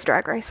RuPaul's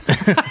Drag Race.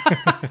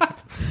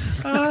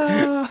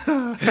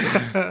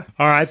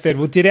 All right, then.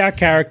 Well, did our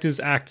characters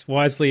act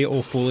wisely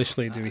or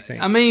foolishly, do we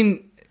think? I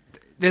mean,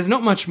 there's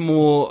not much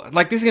more.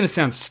 Like, this is going to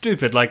sound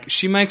stupid. Like,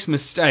 she makes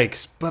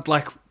mistakes, but,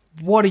 like,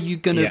 what are you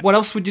going to... Yeah. What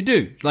else would you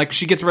do? Like,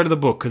 she gets rid of the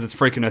book because it's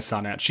freaking her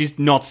son out. She's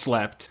not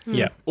slept.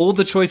 Yeah. All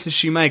the choices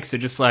she makes are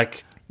just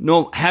like...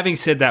 No, having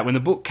said that, when the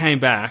book came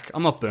back,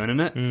 I'm not burning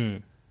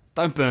it.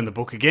 Don't burn the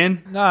book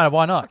again. No,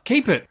 why not?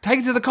 Keep it.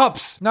 Take it to the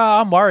cops. No,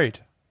 I'm worried.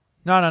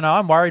 No,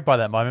 I'm worried by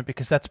that moment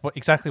because that's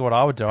exactly what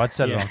I would do. I'd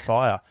set it on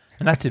fire.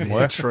 And that didn't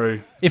work.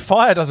 True. If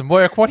fire doesn't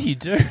work, what do you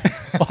do?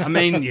 I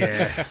mean,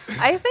 yeah.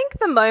 I think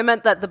the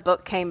moment that the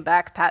book came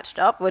back patched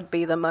up would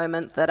be the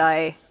moment that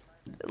I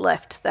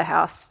left the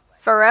house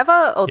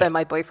forever, although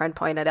my boyfriend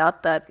pointed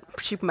out that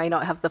she may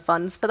not have the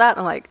funds for that.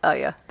 I'm like, oh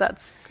yeah,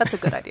 that's a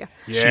good idea.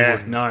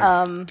 Yeah,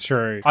 no.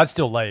 True. I'd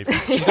still leave.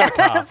 She's got a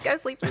car. Let's go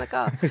sleep in the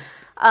car.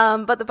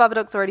 But the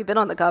Babadook's already been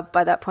on the car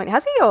by that point,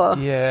 has he? Or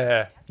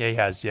Yeah, he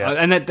has, yeah.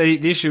 And that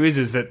the issue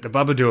is that the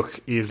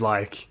Babadook is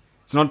like...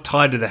 It's not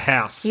tied to the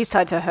house. He's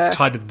tied to her. It's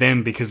tied to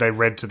them because they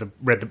read the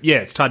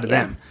it's tied to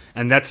them.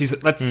 And that's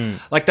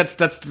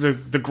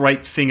the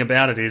great thing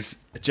about it is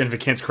Jennifer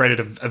Kent's created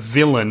a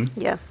villain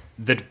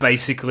that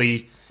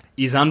basically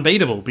is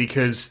unbeatable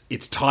because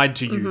it's tied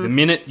to you. The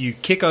minute you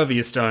kick over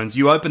your stones,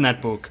 you open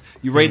that book,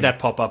 you read that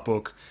pop-up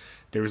book,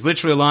 there is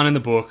literally a line in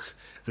the book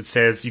that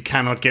says you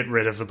cannot get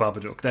rid of the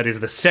Babadook. That is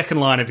the second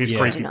line of his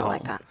creepy I do not poem.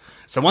 like that.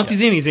 So once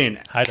he's in, he's in.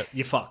 Hate it.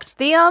 You're fucked.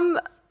 The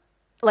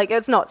like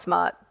it's not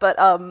smart, but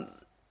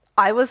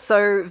I was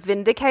so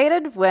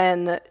vindicated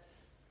when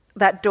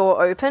that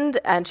door opened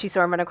and she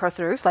saw him run across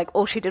the roof. Like,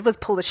 all she did was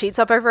pull the sheets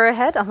up over her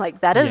head. I'm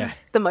like, that is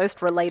the most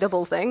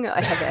relatable thing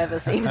I have ever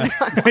seen in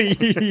my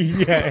life.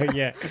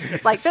 yeah.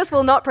 It's like, this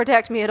will not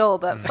protect me at all,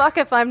 but fuck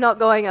if I'm not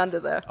going under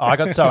there. I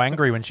got so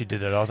angry when she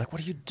did it. I was like,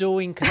 what are you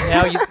doing?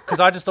 Because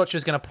I just thought she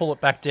was going to pull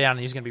it back down and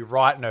he was going to be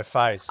right in her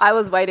face. I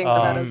was waiting for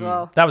that as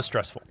well. That was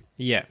stressful.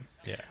 Yeah.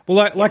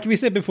 Well, like we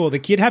said before, the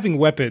kid having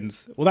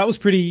weapons, well, that was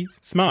pretty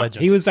smart.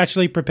 Legend. He was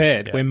actually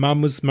prepared, Yeah. where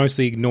Mum was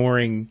mostly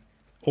ignoring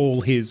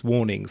all his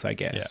warnings, I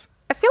guess.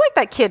 I feel like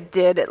that kid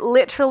did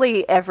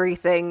literally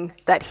everything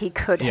that he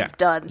could have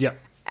done. Yeah.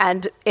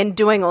 And in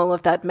doing all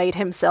of that, made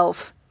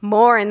himself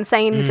more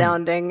insane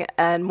sounding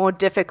and more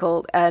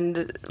difficult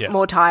and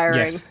more tiring.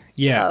 Yes.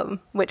 Yeah.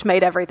 Which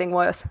made everything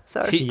worse.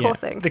 So, poor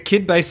thing. The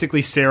kid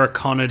basically Sarah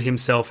Connored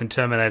himself in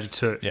Terminator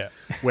 2. Yeah.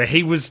 Where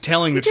he was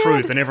telling the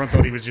truth and everyone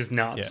thought he was just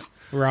nuts.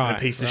 Right, And a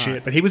piece of right.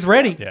 shit. But he was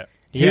ready. Yeah.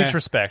 Yeah. Huge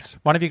respect.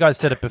 One of you guys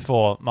said it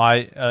before.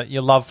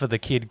 Your love for the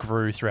kid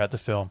grew throughout the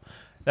film.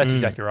 That's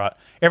exactly right.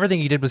 Everything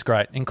he did was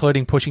great,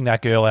 including pushing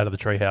that girl out of the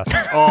treehouse.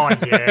 Oh,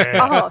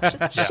 yeah.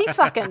 Oh, she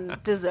fucking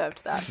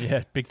deserved that.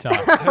 Yeah, big time.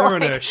 Her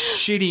and her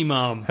shitty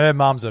mum. Her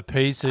mum's a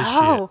piece of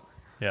Oh,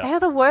 shit. they're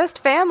the worst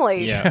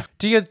family. Yeah.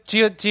 Do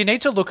you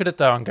need to look at it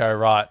though and go,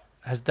 right,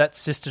 has that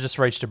sister just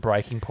reached a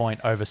breaking point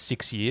over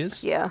 6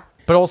 years? Yeah.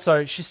 But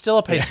also, she's still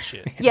a piece of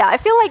shit. Yeah, I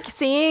feel like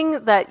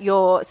seeing that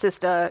your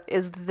sister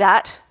is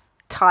that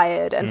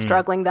tired and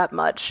struggling that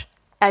much,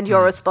 and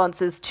your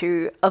response is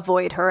to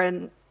avoid her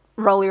and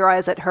roll your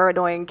eyes at her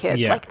annoying kid,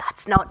 Yeah. like,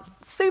 that's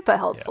not super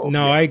helpful.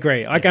 No, I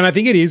agree. And I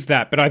think it is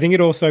that, but I think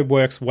it also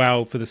works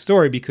well for the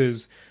story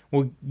because,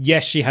 well,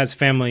 yes, she has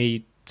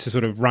family to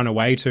sort of run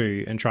away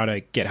to and try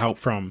to get help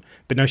from,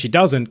 but no, she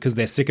doesn't because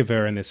they're sick of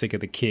her and they're sick of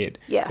the kid.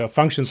 Yeah. So it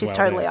functions She's well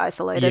totally there.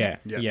 isolated.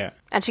 Yeah.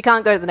 And she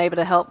can't go to the neighbor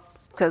to help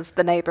because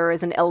the neighbor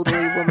is an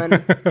elderly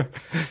woman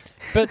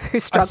But who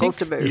struggles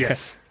to move.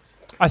 Yes.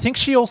 I think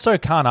she also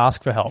can't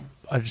ask for help.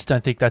 I just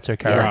don't think that's her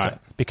character.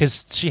 Right.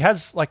 Because she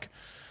has, like...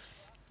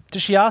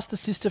 Does she ask the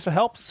sister for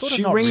help? Sort of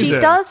She not rings really. She her.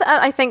 does at,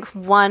 I think,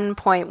 one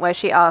point where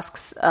she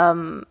asks,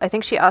 I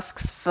think she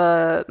asks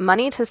for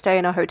money to stay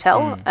in a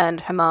hotel, and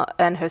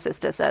her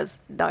sister says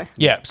no.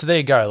 Yeah, so there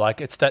you go.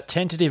 Like, it's that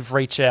tentative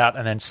reach out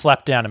and then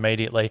slap down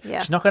immediately.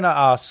 Yeah. She's not going to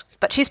ask...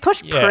 But she's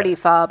pushed Yeah. pretty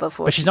far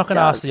before. But she's not going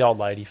to does. ask the old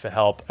lady for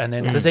help. And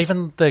then there's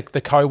even the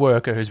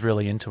co-worker who's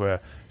really into her.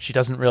 She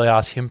doesn't really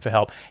ask him for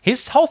help.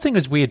 His whole thing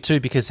is weird too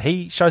because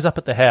he shows up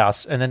at the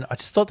house and then I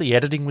just thought the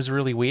editing was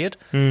really weird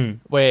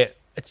where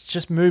it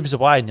just moves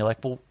away and you're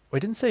like, well, we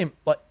didn't see him.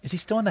 Like, is he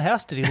still in the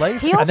house? Did he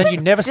leave? He And also then you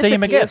never see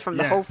him again. disappears from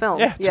the whole film.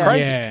 Yeah, it's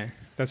crazy. Yeah,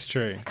 that's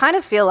true. Kind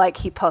of feel like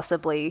he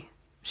possibly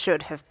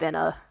should have been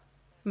a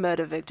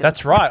murder victim.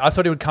 That's right. I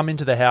thought he would come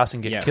into the house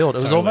and get Yeah, killed. It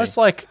was totally. almost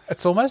like,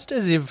 it's almost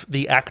as if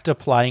the actor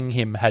playing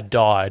him had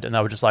died and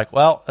they were just like,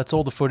 well, that's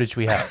all the footage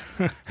we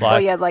have. Like, Oh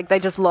yeah, like they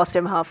just lost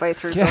him halfway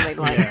through filming.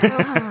 Like,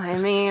 I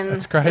mean,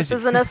 That's crazy. this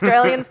is an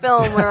Australian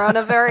film. We're on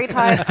a very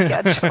tight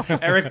schedule.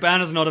 Eric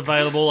Banner's not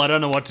available. I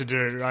don't know what to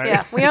do. Right?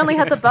 Yeah, we only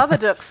had the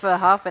Babadook for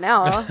half an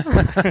hour.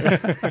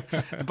 The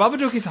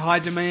Babadook is high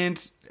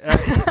demand,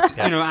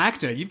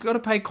 actor. You've got to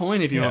pay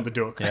coin if you want the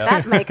Dook. Yeah.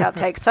 That makeup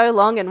takes so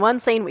long. In one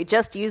scene, we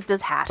just used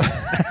his hat.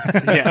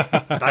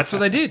 Yeah, that's what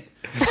they did.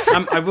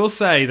 I will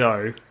say,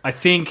 though, I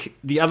think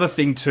the other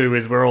thing, too,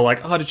 is we're all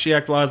like, oh, did she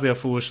act wisely or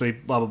foolishly,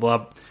 blah, blah,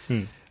 blah.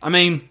 I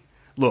mean,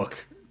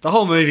 look, The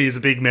whole movie is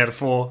a big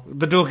metaphor.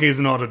 The Duck is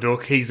not a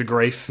duck; he's a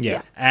grief.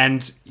 Yeah.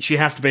 And she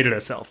has to beat it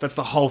herself. That's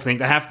the whole thing.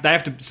 They have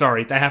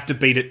to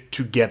beat it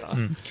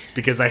together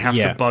because they have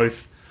to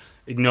both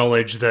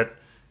acknowledge that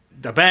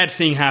a bad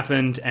thing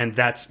happened, and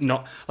that's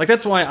not like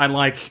that's why I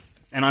like.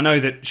 And I know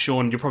that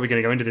Sean, you're probably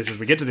going to go into this as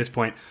we get to this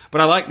point, but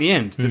I like the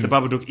end that the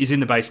Babadook is in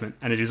the basement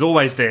and it is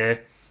always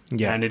there.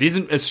 Yeah. And it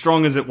isn't as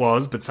strong as it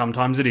was, but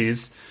sometimes it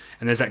is.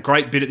 And there's that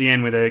great bit at the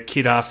end where the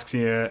kid asks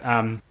you,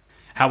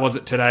 how was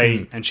it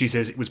today? And she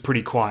says it was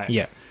pretty quiet.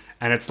 Yeah.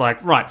 And it's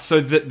like, right, so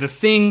the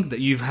thing that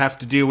you have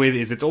to deal with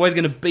is it's always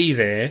going to be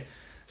there.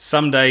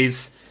 Some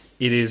days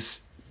it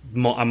is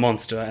a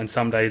monster and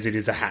some days it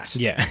is a hat.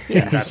 Yeah.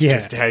 And that's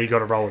just how you got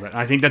to roll with it. And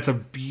I think that's a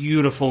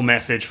beautiful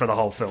message for the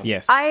whole film.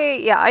 Yes.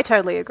 I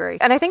totally agree.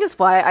 And I think it's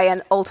why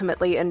I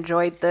ultimately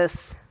enjoyed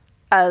this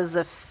as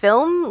a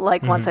film.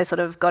 Like, once I sort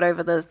of got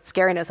over the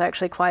scariness, I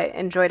actually quite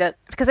enjoyed it.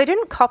 Because they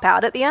didn't cop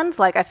out at the end.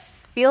 Like, I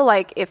feel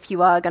like if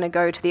you are going to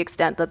go to the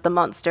extent that the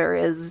monster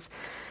is,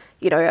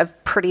 you know, a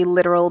pretty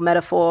literal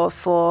metaphor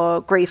for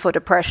grief or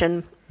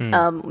depression,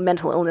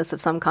 mental illness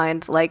of some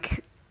kind,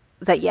 like,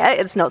 that,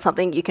 it's not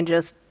something you can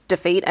just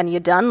defeat and you're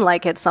done.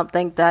 Like, it's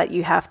something that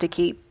you have to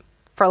keep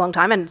for a long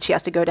time, and she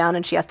has to go down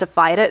and she has to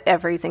fight it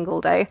every single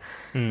day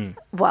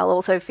while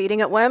also feeding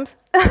it worms.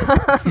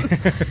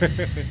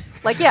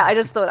 Like,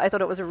 I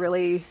thought it was a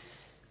really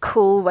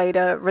cool way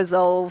to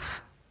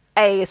resolve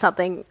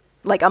something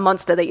like a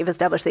monster that you've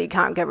established that you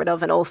can't get rid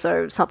of, and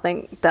also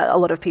something that a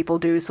lot of people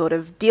do sort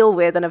of deal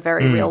with in a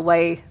very real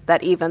way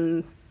that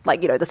even,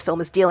 like, you know, this film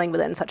is dealing with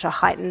it in such a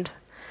heightened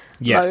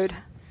mode.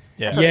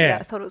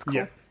 I thought it was cool.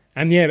 Yeah.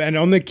 And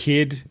on the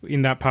kid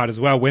in that part as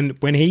well,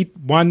 when he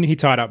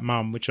tied up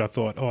mum, which I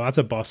thought, oh, that's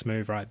a boss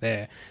move right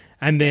there.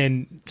 And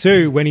then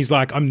 2, when he's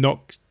like, I'm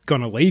not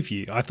gonna leave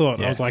you. I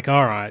was like,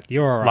 all right,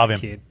 you're all right, Love him.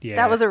 kid. Yeah.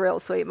 That was a real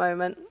sweet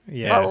moment.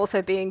 Yeah. While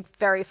also being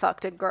very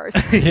fucked and gross.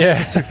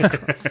 Yes.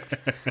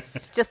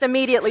 Just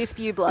immediately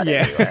spew blood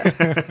everywhere.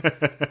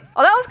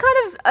 Although I was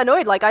kind of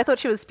annoyed. Like, I thought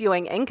she was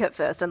spewing ink at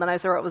first, and then I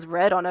saw it was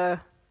red on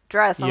her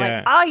dress. I'm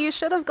like, you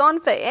should have gone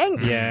for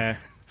ink. Yeah.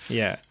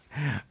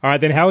 All right,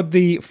 then how would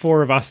the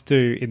 4 of us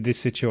do in this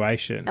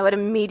situation? I would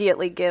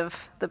immediately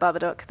give the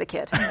Babadook the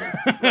kid.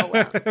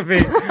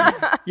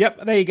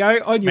 Yep, there you go.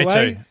 On your Me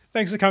way. too.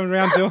 Thanks for coming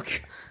around, Duck.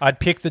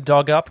 I'd pick the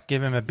dog up,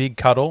 give him a big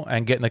cuddle,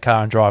 and get in the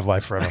car and drive away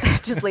forever.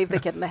 Just leave the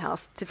kid in the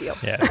house to deal.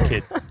 Yeah,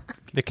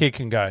 the kid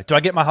can go. Do I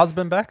get my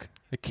husband back?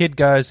 The kid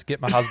goes, get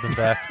my husband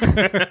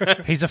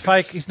back. He's a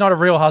fake. He's not a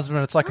real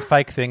husband. It's like a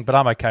fake thing, but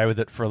I'm okay with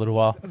it for a little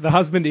while. The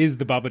husband is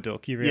the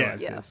Babadook. You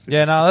realise this.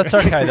 Yeah, no, that's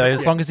okay though.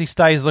 As long as he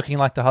stays looking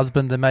like the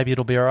husband, then maybe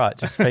it'll be all right.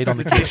 Just feed on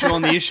the kid.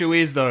 Sean, the issue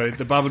is, though,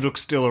 the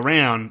Babadook's still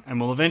around and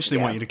will eventually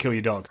want you to kill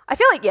your dog. I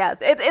feel like,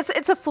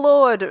 it's a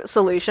flawed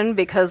solution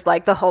because,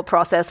 like, the whole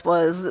process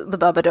was the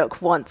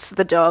Babadook wants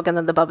the dog and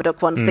then the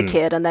Babadook wants the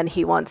kid and then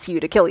he wants you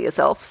to kill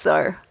yourself.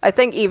 So I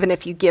think even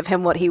if you give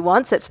him what he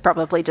wants, it's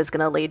probably just going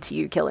to lead to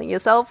you killing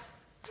yourself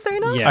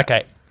sooner. Yeah.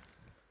 Okay.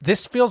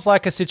 This feels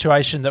like a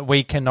situation that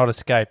we cannot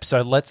escape.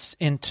 So let's,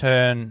 in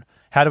turn,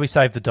 how do we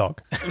save the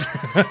dog?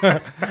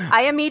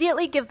 I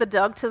immediately give the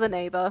dog to the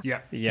neighbor.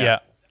 Yeah.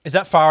 Is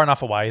that far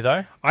enough away,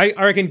 though? I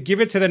reckon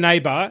give it to the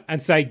neighbour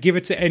and say give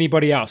it to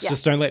anybody else. Yeah.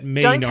 Just don't let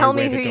me Don't know tell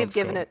me where who the you've dog's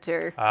given gone. it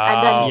to. Oh,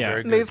 And very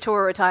then good. move to a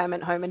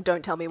retirement home and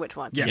don't tell me which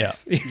one. Yeah.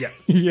 Yeah.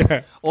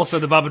 Yeah. Also,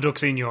 the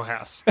Babadook's in your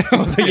house.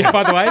 Also,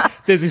 by the way,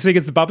 there's this thing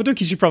as the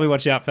Babadook. You should probably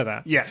watch out for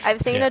that. Yeah.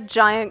 I've seen a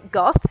giant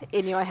goth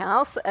in your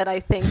house, and I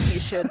think you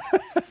should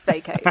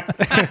vacate.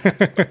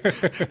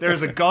 There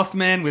is a goth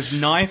man with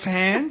knife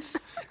hands,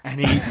 and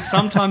he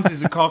sometimes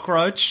is a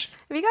cockroach.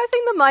 Have you guys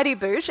seen the Mighty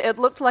Boosh? It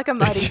looked like a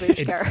Mighty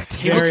Boosh character.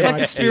 He looks like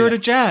the much, spirit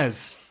of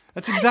jazz.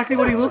 That's exactly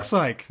what he looks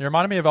like. You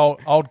reminded me of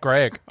old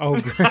Greg. Oh,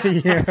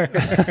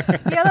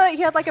 yeah.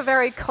 He had like a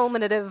very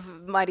culminative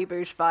Mighty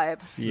Boosh vibe.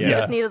 Yeah. He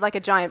just needed like a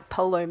giant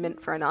polo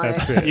mint for an eye.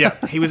 That's it. Yeah,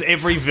 he was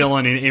every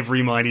villain in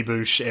every Mighty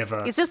Boosh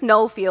ever. He's just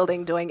Noel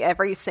Fielding doing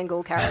every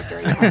single character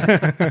he has.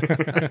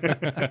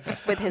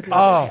 With his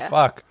normal hair.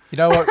 Fuck. You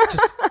know what?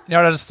 You know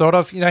what I just thought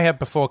of? You know how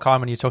before,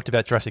 Carmen, you talked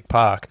about Jurassic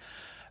Park?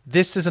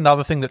 This is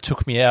another thing that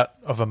took me out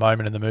of a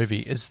moment in the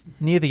movie. Is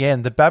near the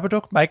end, the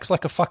Babadook makes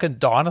like a fucking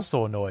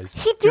dinosaur noise.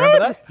 He Do you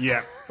remember did! that? Yeah.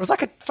 It was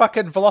like a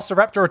fucking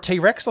Velociraptor or a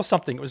T-Rex or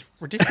something. It was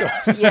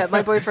ridiculous. Yeah,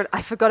 my boyfriend,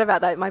 I forgot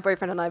about that. My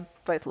boyfriend and I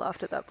both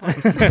laughed at that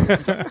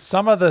point.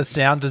 Some of the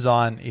sound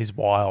design is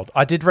wild.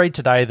 I did read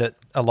today that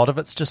a lot of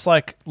it's just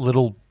like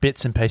little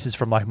bits and pieces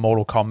from like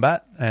Mortal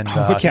Kombat and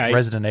Okay.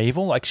 Resident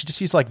Evil. Like she just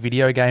used like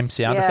video game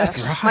sound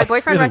effects. My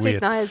boyfriend It's really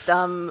weird. recognized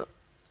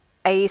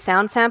a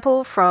sound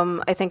sample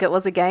from, I think it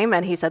was a game,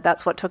 and he said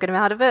that's what took him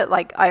out of it.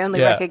 Like, I only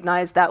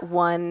recognize that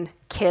one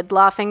kid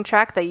laughing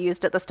track they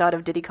used at the start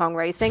of Diddy Kong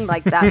Racing.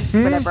 Like, that's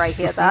whenever I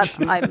hear that,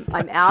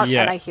 I'm out,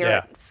 and I hear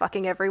it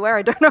fucking everywhere.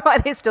 I don't know why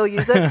they still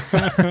use it.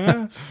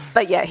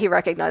 But yeah, he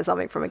recognized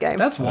something from a game.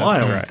 That's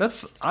wild.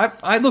 That's great.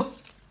 I look,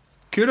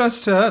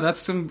 kudos to her. That's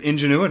some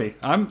ingenuity.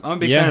 I'm a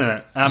big fan of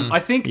that. I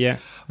think,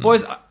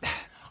 boys,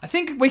 I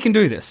think we can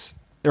do this.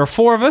 There are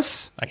 4 of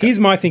us.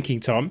 Here's my thinking,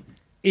 Tom.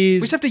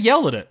 is... We just have to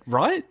yell at it,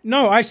 right?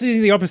 No, I actually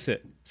think the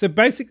opposite. So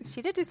basically,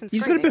 She did do some you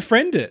just got to screaming.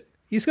 befriend it.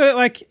 You just got to,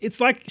 like, it's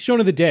like Shaun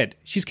of the Dead.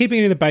 She's keeping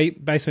it in the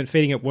basement,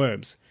 feeding it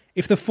worms.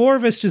 If the four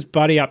of us just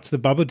buddy up to the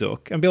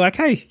Babadook and be like,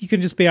 hey, you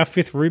can just be our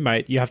fifth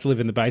roommate. You have to live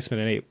in the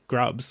basement and eat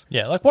grubs.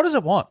 Yeah, like, what does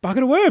it want?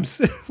 Bucket of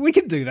worms. We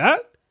can do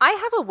that. I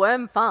have a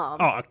worm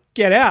farm. Oh,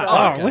 get out.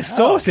 So- Oh, we're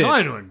sorted.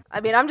 Fine. I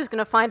mean, I'm just going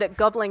to find it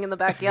gobbling in the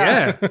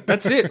backyard. Yeah,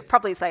 that's it.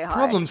 Probably say hi.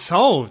 Problem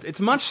solved. It's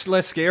much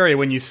less scary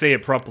when you see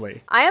it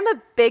properly. I am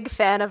a big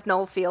fan of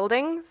Noel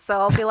Fielding, so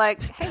I'll be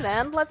like, hey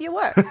man, love your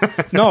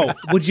work. No,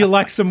 would you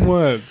like some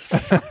worms?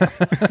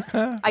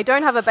 I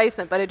don't have a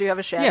basement, but I do have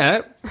a shed.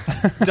 Yeah,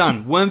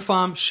 done. Worm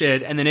farm,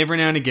 shed, and then every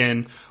now and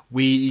again,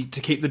 to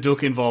keep the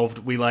Duke involved,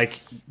 we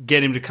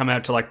get him to come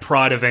out to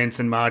Pride events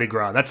and Mardi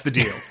Gras. That's the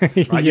deal. Right?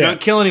 You Yeah.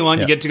 don't kill anyone,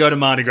 you get to go to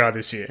Mardi Gras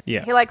this year.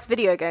 Yeah. He likes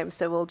video games,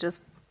 so we'll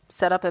just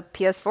set up a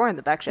PS4 in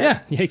the back shed.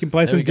 Yeah. Yeah, you can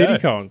play some we go. Diddy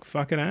Kong.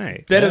 Fucking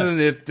A. Better than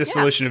the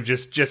solution of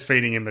just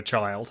feeding him the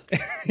child.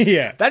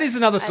 Yeah. That is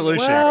another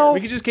solution. Well-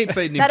 we could just keep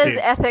feeding him That kids.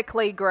 is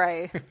ethically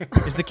grey.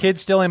 Is the kid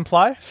still in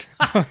play?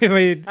 I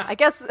mean, I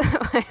guess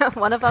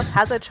one of us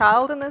has a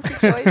child in this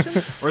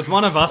situation. Or is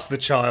one of us the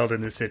child in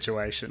this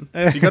situation?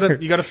 So you got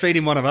to feed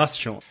him one of us,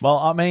 Sean. Well,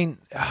 I mean,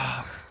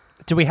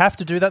 do we have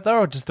to do that, though,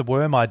 or just the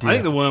worm idea? I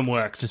think the worm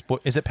works.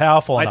 Is it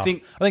powerful I enough?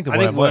 think- I think the I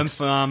worm think worm works.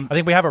 farm- I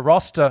think we have a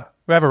roster.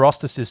 We have a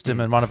roster system,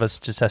 and one of us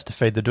just has to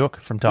feed the Duke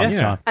from time to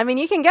Yeah. time. I mean,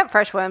 you can get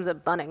fresh worms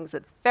at Bunnings.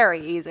 It's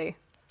very easy.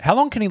 How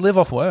long can he live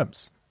off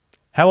worms?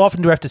 How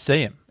often do we have to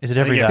see him? Is it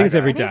every think day? I think it's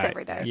every I think day. it's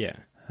every day. Yeah.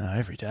 Oh,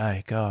 every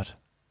day. God,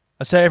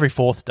 I'd say every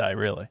fourth day,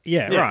 really.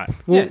 Yeah, Yeah. right.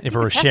 Well, If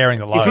we were sharing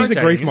the if load. he's a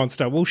rotating grief it.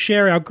 monster, we'll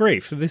share our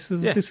grief. This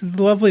is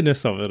the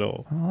loveliness of it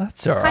all. Well,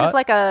 that's all Kind right. of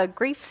like a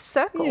grief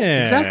circle.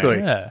 Yeah. Exactly.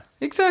 Yeah.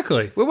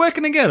 Exactly. We're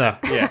working together.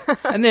 Yeah.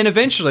 And then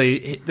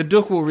eventually, the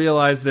Duke will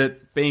realize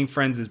that being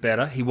friends is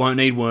better. He won't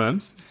need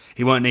worms.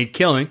 He won't need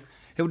killing.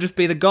 He'll just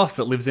be the goth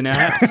that lives in our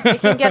house. You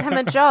can get him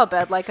a job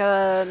at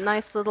a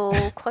nice little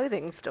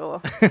clothing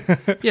store.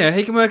 Yeah,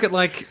 he can work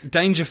at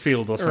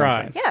Dangerfield or something.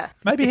 Right. Yeah.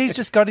 Maybe he's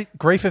just got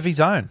grief of his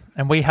own,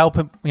 and we help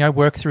him,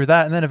 work through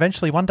that. And then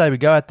eventually, one day we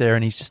go out there,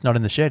 and he's just not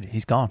in the shed.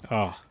 He's gone.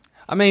 Oh,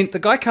 I mean, the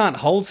guy can't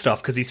hold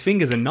stuff because his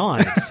fingers are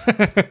knives.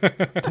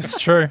 That's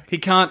true. He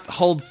can't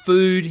hold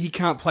food. He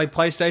can't play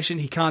PlayStation.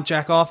 He can't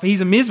jack off.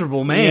 He's a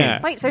miserable man.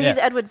 Yeah. Wait, so Yeah. he's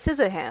Edward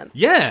Scissorhand,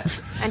 Yeah,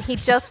 and he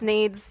just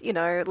needs,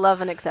 love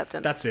and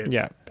acceptance. that's it.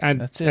 yeah.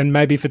 And That's it. and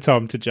maybe for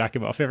Tom to jack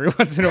him off every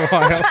once in a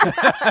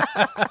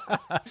while.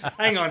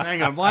 Hang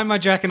on. Why am I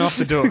jacking off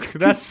the Duke?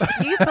 That's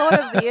You thought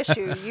of the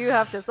issue. You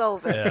have to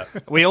solve it.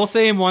 Yeah. we all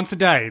see him once a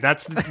day.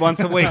 That's once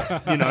a week.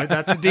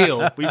 That's the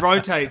deal. We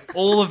rotate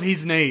all of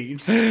his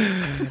needs.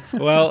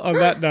 Well, on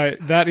that note,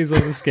 that is all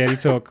the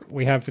scaredy talk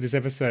we have for this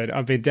episode.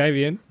 I've been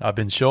Damien. I've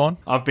been Sean.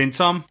 I've been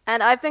Tom.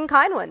 And I've been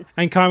Kindwin.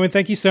 And Carmen,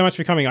 thank you so much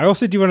for coming. I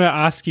also do want to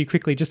ask you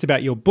quickly just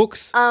about your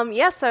books.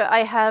 Yeah, so I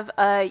have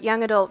a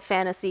young adult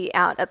fantasy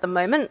out at the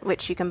moment,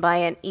 which you can buy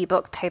in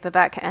ebook,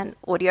 paperback, and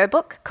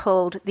audiobook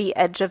called The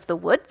Edge of the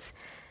Woods.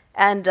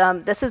 And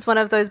this is one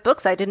of those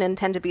books I didn't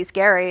intend to be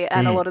scary,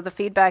 and a lot of the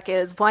feedback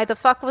is, why the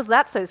fuck was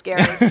that so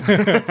scary?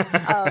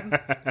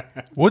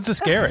 Woods are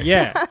scary.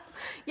 Yeah.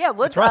 Yeah,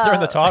 woods It's right there in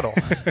the title.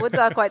 Woods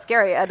are quite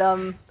scary. And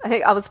I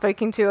think I was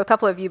speaking to a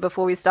couple of you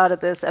before we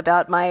started this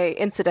about my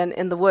incident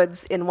in the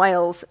woods in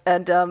Wales.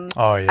 And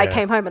Oh, yeah. I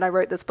came home and I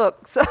wrote this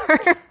book. So,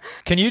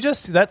 Can you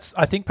just?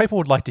 I think people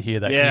would like to hear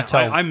that. Can Yeah, you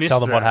tell, I missed tell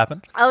them what that.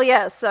 happened. oh,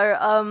 yeah.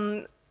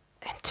 So,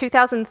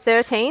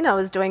 2013, I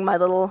was doing my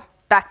little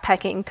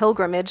backpacking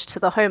pilgrimage to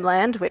the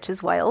homeland, which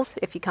is Wales,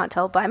 if you can't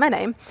tell by my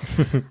name.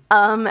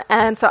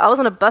 And so I was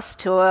on a bus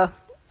tour,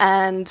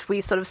 and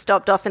we sort of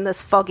stopped off in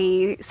this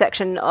foggy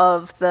section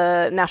of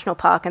the national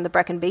park and the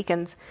Brecon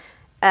Beacons.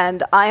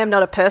 And I am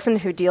not a person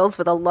who deals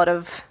with a lot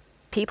of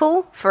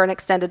people for an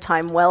extended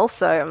time well,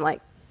 so I'm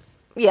like,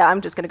 yeah,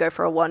 I'm just going to go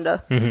for a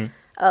wander.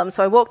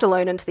 So I walked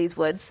alone into these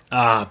woods.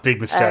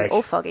 Big mistake.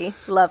 All foggy,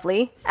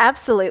 lovely,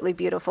 absolutely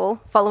beautiful.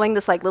 Following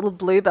this little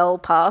bluebell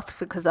path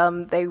because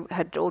they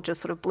had all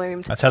just sort of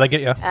bloomed. That's how they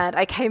get you. And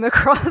I came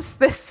across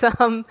this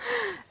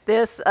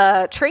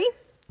tree,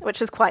 which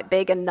was quite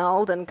big and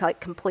gnarled and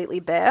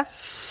completely bare.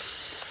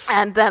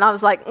 And then I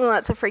was like,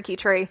 that's a freaky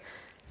tree.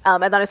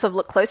 And then I sort of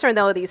looked closer, and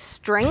there were these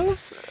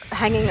strings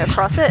hanging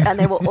across it, and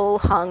they were all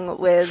hung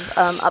with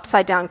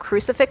upside-down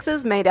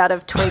crucifixes made out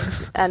of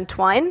twigs and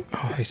twine.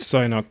 Oh, he's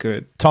so not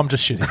good. Tom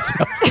just shit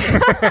himself.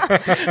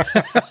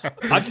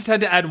 I just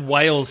had to add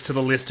Wales to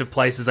the list of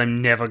places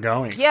I'm never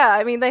going. Yeah,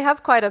 I mean, they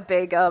have quite a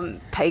big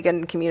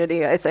pagan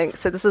community, I think.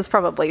 So this is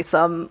probably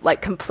some,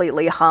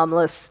 completely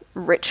harmless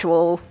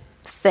ritual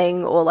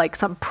thing or,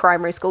 some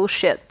primary school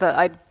shit.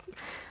 But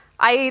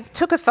I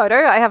took a photo.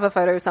 I have a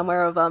photo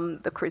somewhere of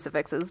the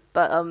crucifixes,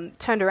 but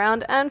turned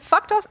around and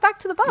fucked off back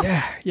to the bus.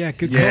 Yeah,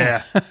 good call.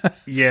 Yeah.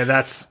 Yeah,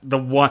 that's the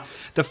one.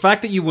 The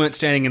fact that you weren't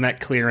standing in that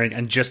clearing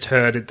and just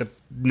heard at the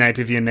nape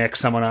of your neck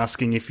someone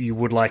asking if you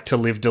would like to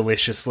live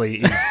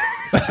deliciously is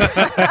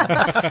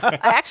I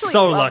actually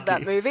So love lucky.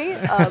 that movie,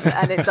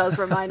 and it does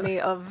remind me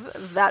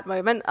of that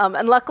moment.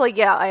 And luckily,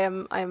 yeah,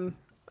 I'm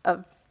a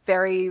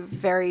very,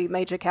 very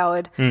major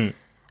coward.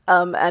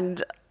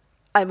 And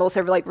I'm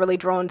also like really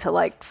drawn to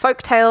like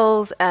folk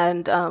tales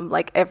and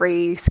like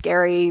every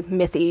scary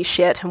mythy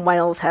shit, and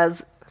Wales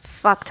has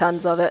fuck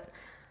tons of it.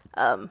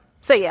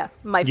 So yeah,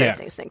 my first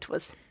instinct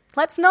was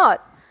let's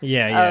not.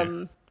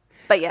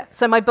 But yeah,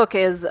 so my book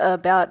is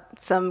about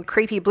some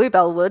creepy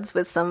bluebell woods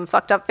with some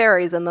fucked up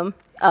fairies in them,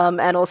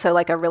 and also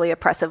like a really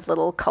oppressive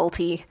little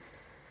culty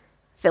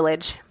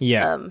village.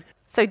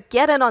 So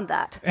get in on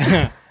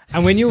that.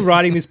 And when you were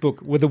writing this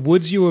book, were the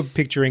woods you were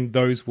picturing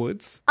those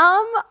woods?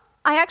 I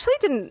actually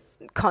didn't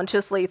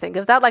consciously think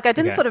of that. Like, I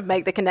didn't sort of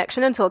make the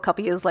connection until a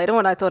couple years later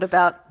when I thought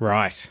about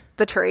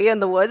the tree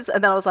and the woods.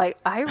 And then I was like,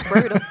 I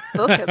wrote a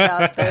book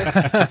about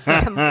this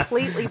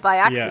completely by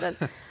accident.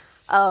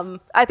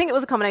 I think it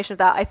was a combination of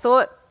that. I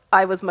thought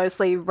I was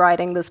mostly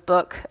writing this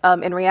book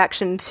in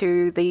reaction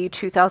to the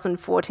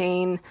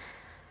 2014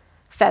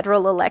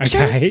 federal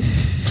election. Okay.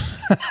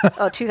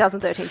 Or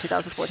 2013,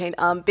 2014,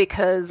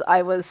 because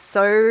I was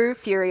so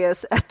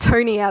furious at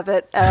Tony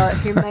Abbott,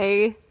 who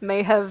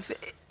may have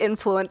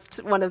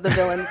influenced one of the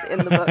villains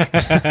in the book.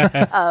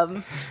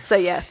 So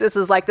yeah, this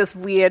is like this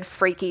weird,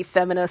 freaky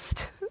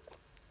feminist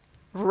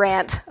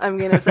rant, I'm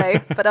going to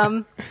say. But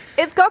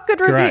it's got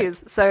good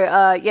reviews.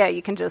 So yeah,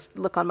 you can just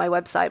look on my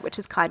website, which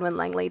is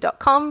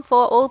kynwynlangley.com,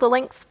 for all the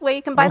links where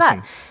you can buy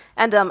that.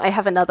 And I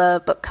have another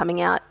book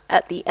coming out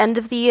at the end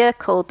of the year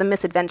called The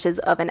Misadventures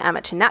of an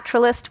Amateur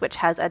Naturalist, which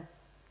has a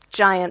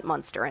giant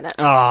monster in it.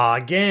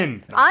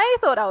 Again. I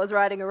thought I was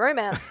writing a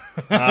romance.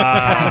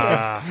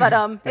 I did. But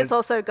it's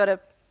also got a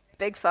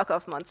big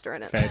fuck-off monster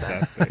in it.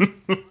 Fantastic.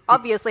 So.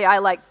 Obviously, I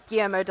like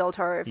Guillermo del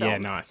Toro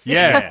films. Yeah,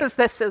 nice. Because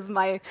this is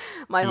my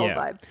whole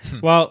vibe.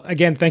 Well,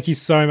 again, thank you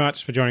so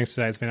much for joining us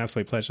today. It's been an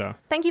absolute pleasure.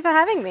 Thank you for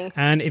having me.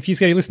 And if you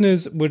Scaredy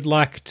listeners would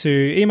like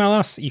to email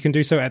us, you can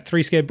do so at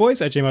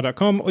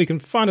 3scaredboys@gmail.com, or you can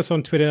find us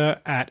on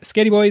Twitter at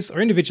scaredyboys, or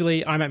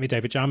individually, I'm at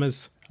Midday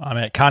Pajamas. I'm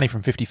at Carney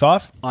from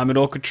 55. I'm at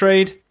Awkward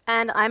Trade.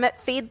 And I'm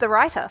at Feed the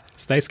Writer.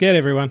 Stay scared,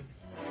 everyone.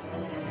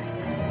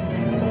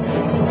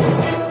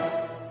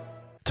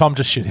 Tom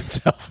just shit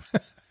himself.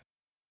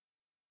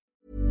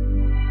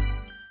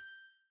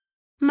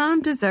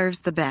 Mom deserves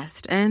the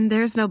best, and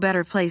there's no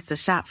better place to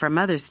shop for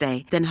Mother's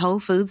Day than Whole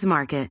Foods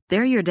Market.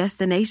 They're your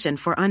destination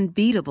for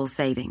unbeatable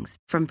savings,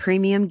 from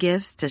premium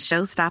gifts to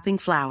show-stopping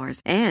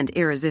flowers and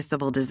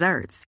irresistible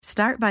desserts.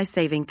 Start by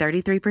saving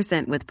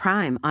 33% with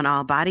Prime on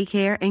all body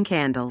care and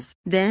candles.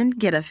 Then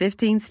get a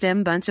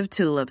 15-stem bunch of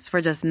tulips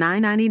for just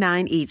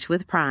 $9.99 each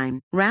with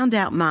Prime. Round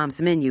out Mom's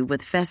menu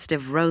with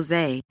festive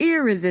rosé,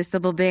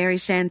 irresistible berry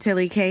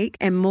chantilly cake,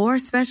 and more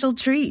special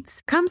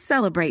treats. Come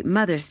celebrate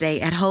Mother's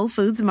Day at Whole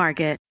Foods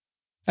Market.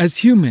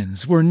 As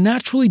humans, we're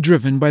naturally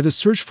driven by the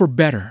search for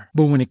better.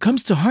 But when it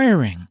comes to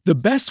hiring, the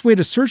best way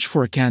to search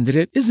for a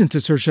candidate isn't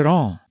to search at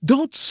all.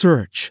 Don't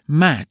search,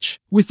 match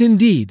with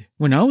Indeed.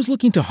 When I was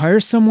looking to hire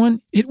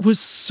someone, it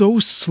was so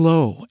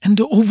slow and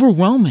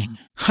overwhelming.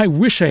 I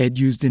wish I had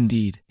used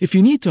Indeed. If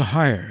you need to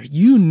hire,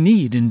 you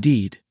need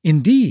Indeed.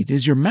 Indeed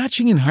is your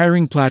matching and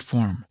hiring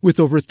platform with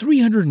over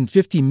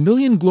 350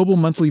 million global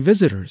monthly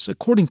visitors,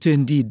 according to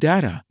Indeed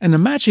data, and a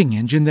matching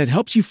engine that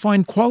helps you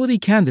find quality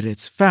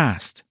candidates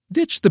fast.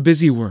 Ditch the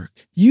busy work.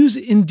 Use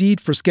Indeed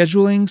for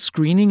scheduling,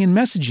 screening, and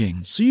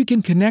messaging so you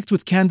can connect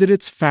with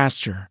candidates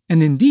faster.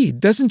 And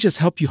Indeed doesn't just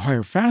help you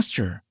hire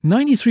faster.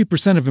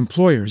 93% of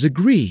employers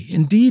agree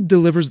Indeed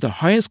delivers the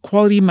highest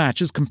quality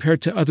matches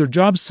compared to other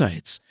job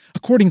sites,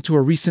 according to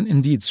a recent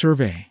Indeed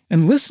survey.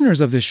 And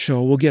listeners of this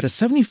show will get a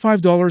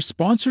 $75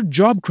 sponsored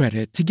job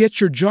credit to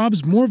get your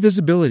jobs more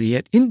visibility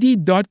at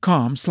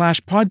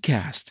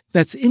Indeed.com/podcast.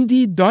 That's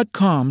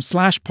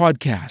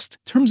Indeed.com/podcast.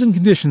 Terms and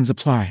conditions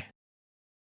apply.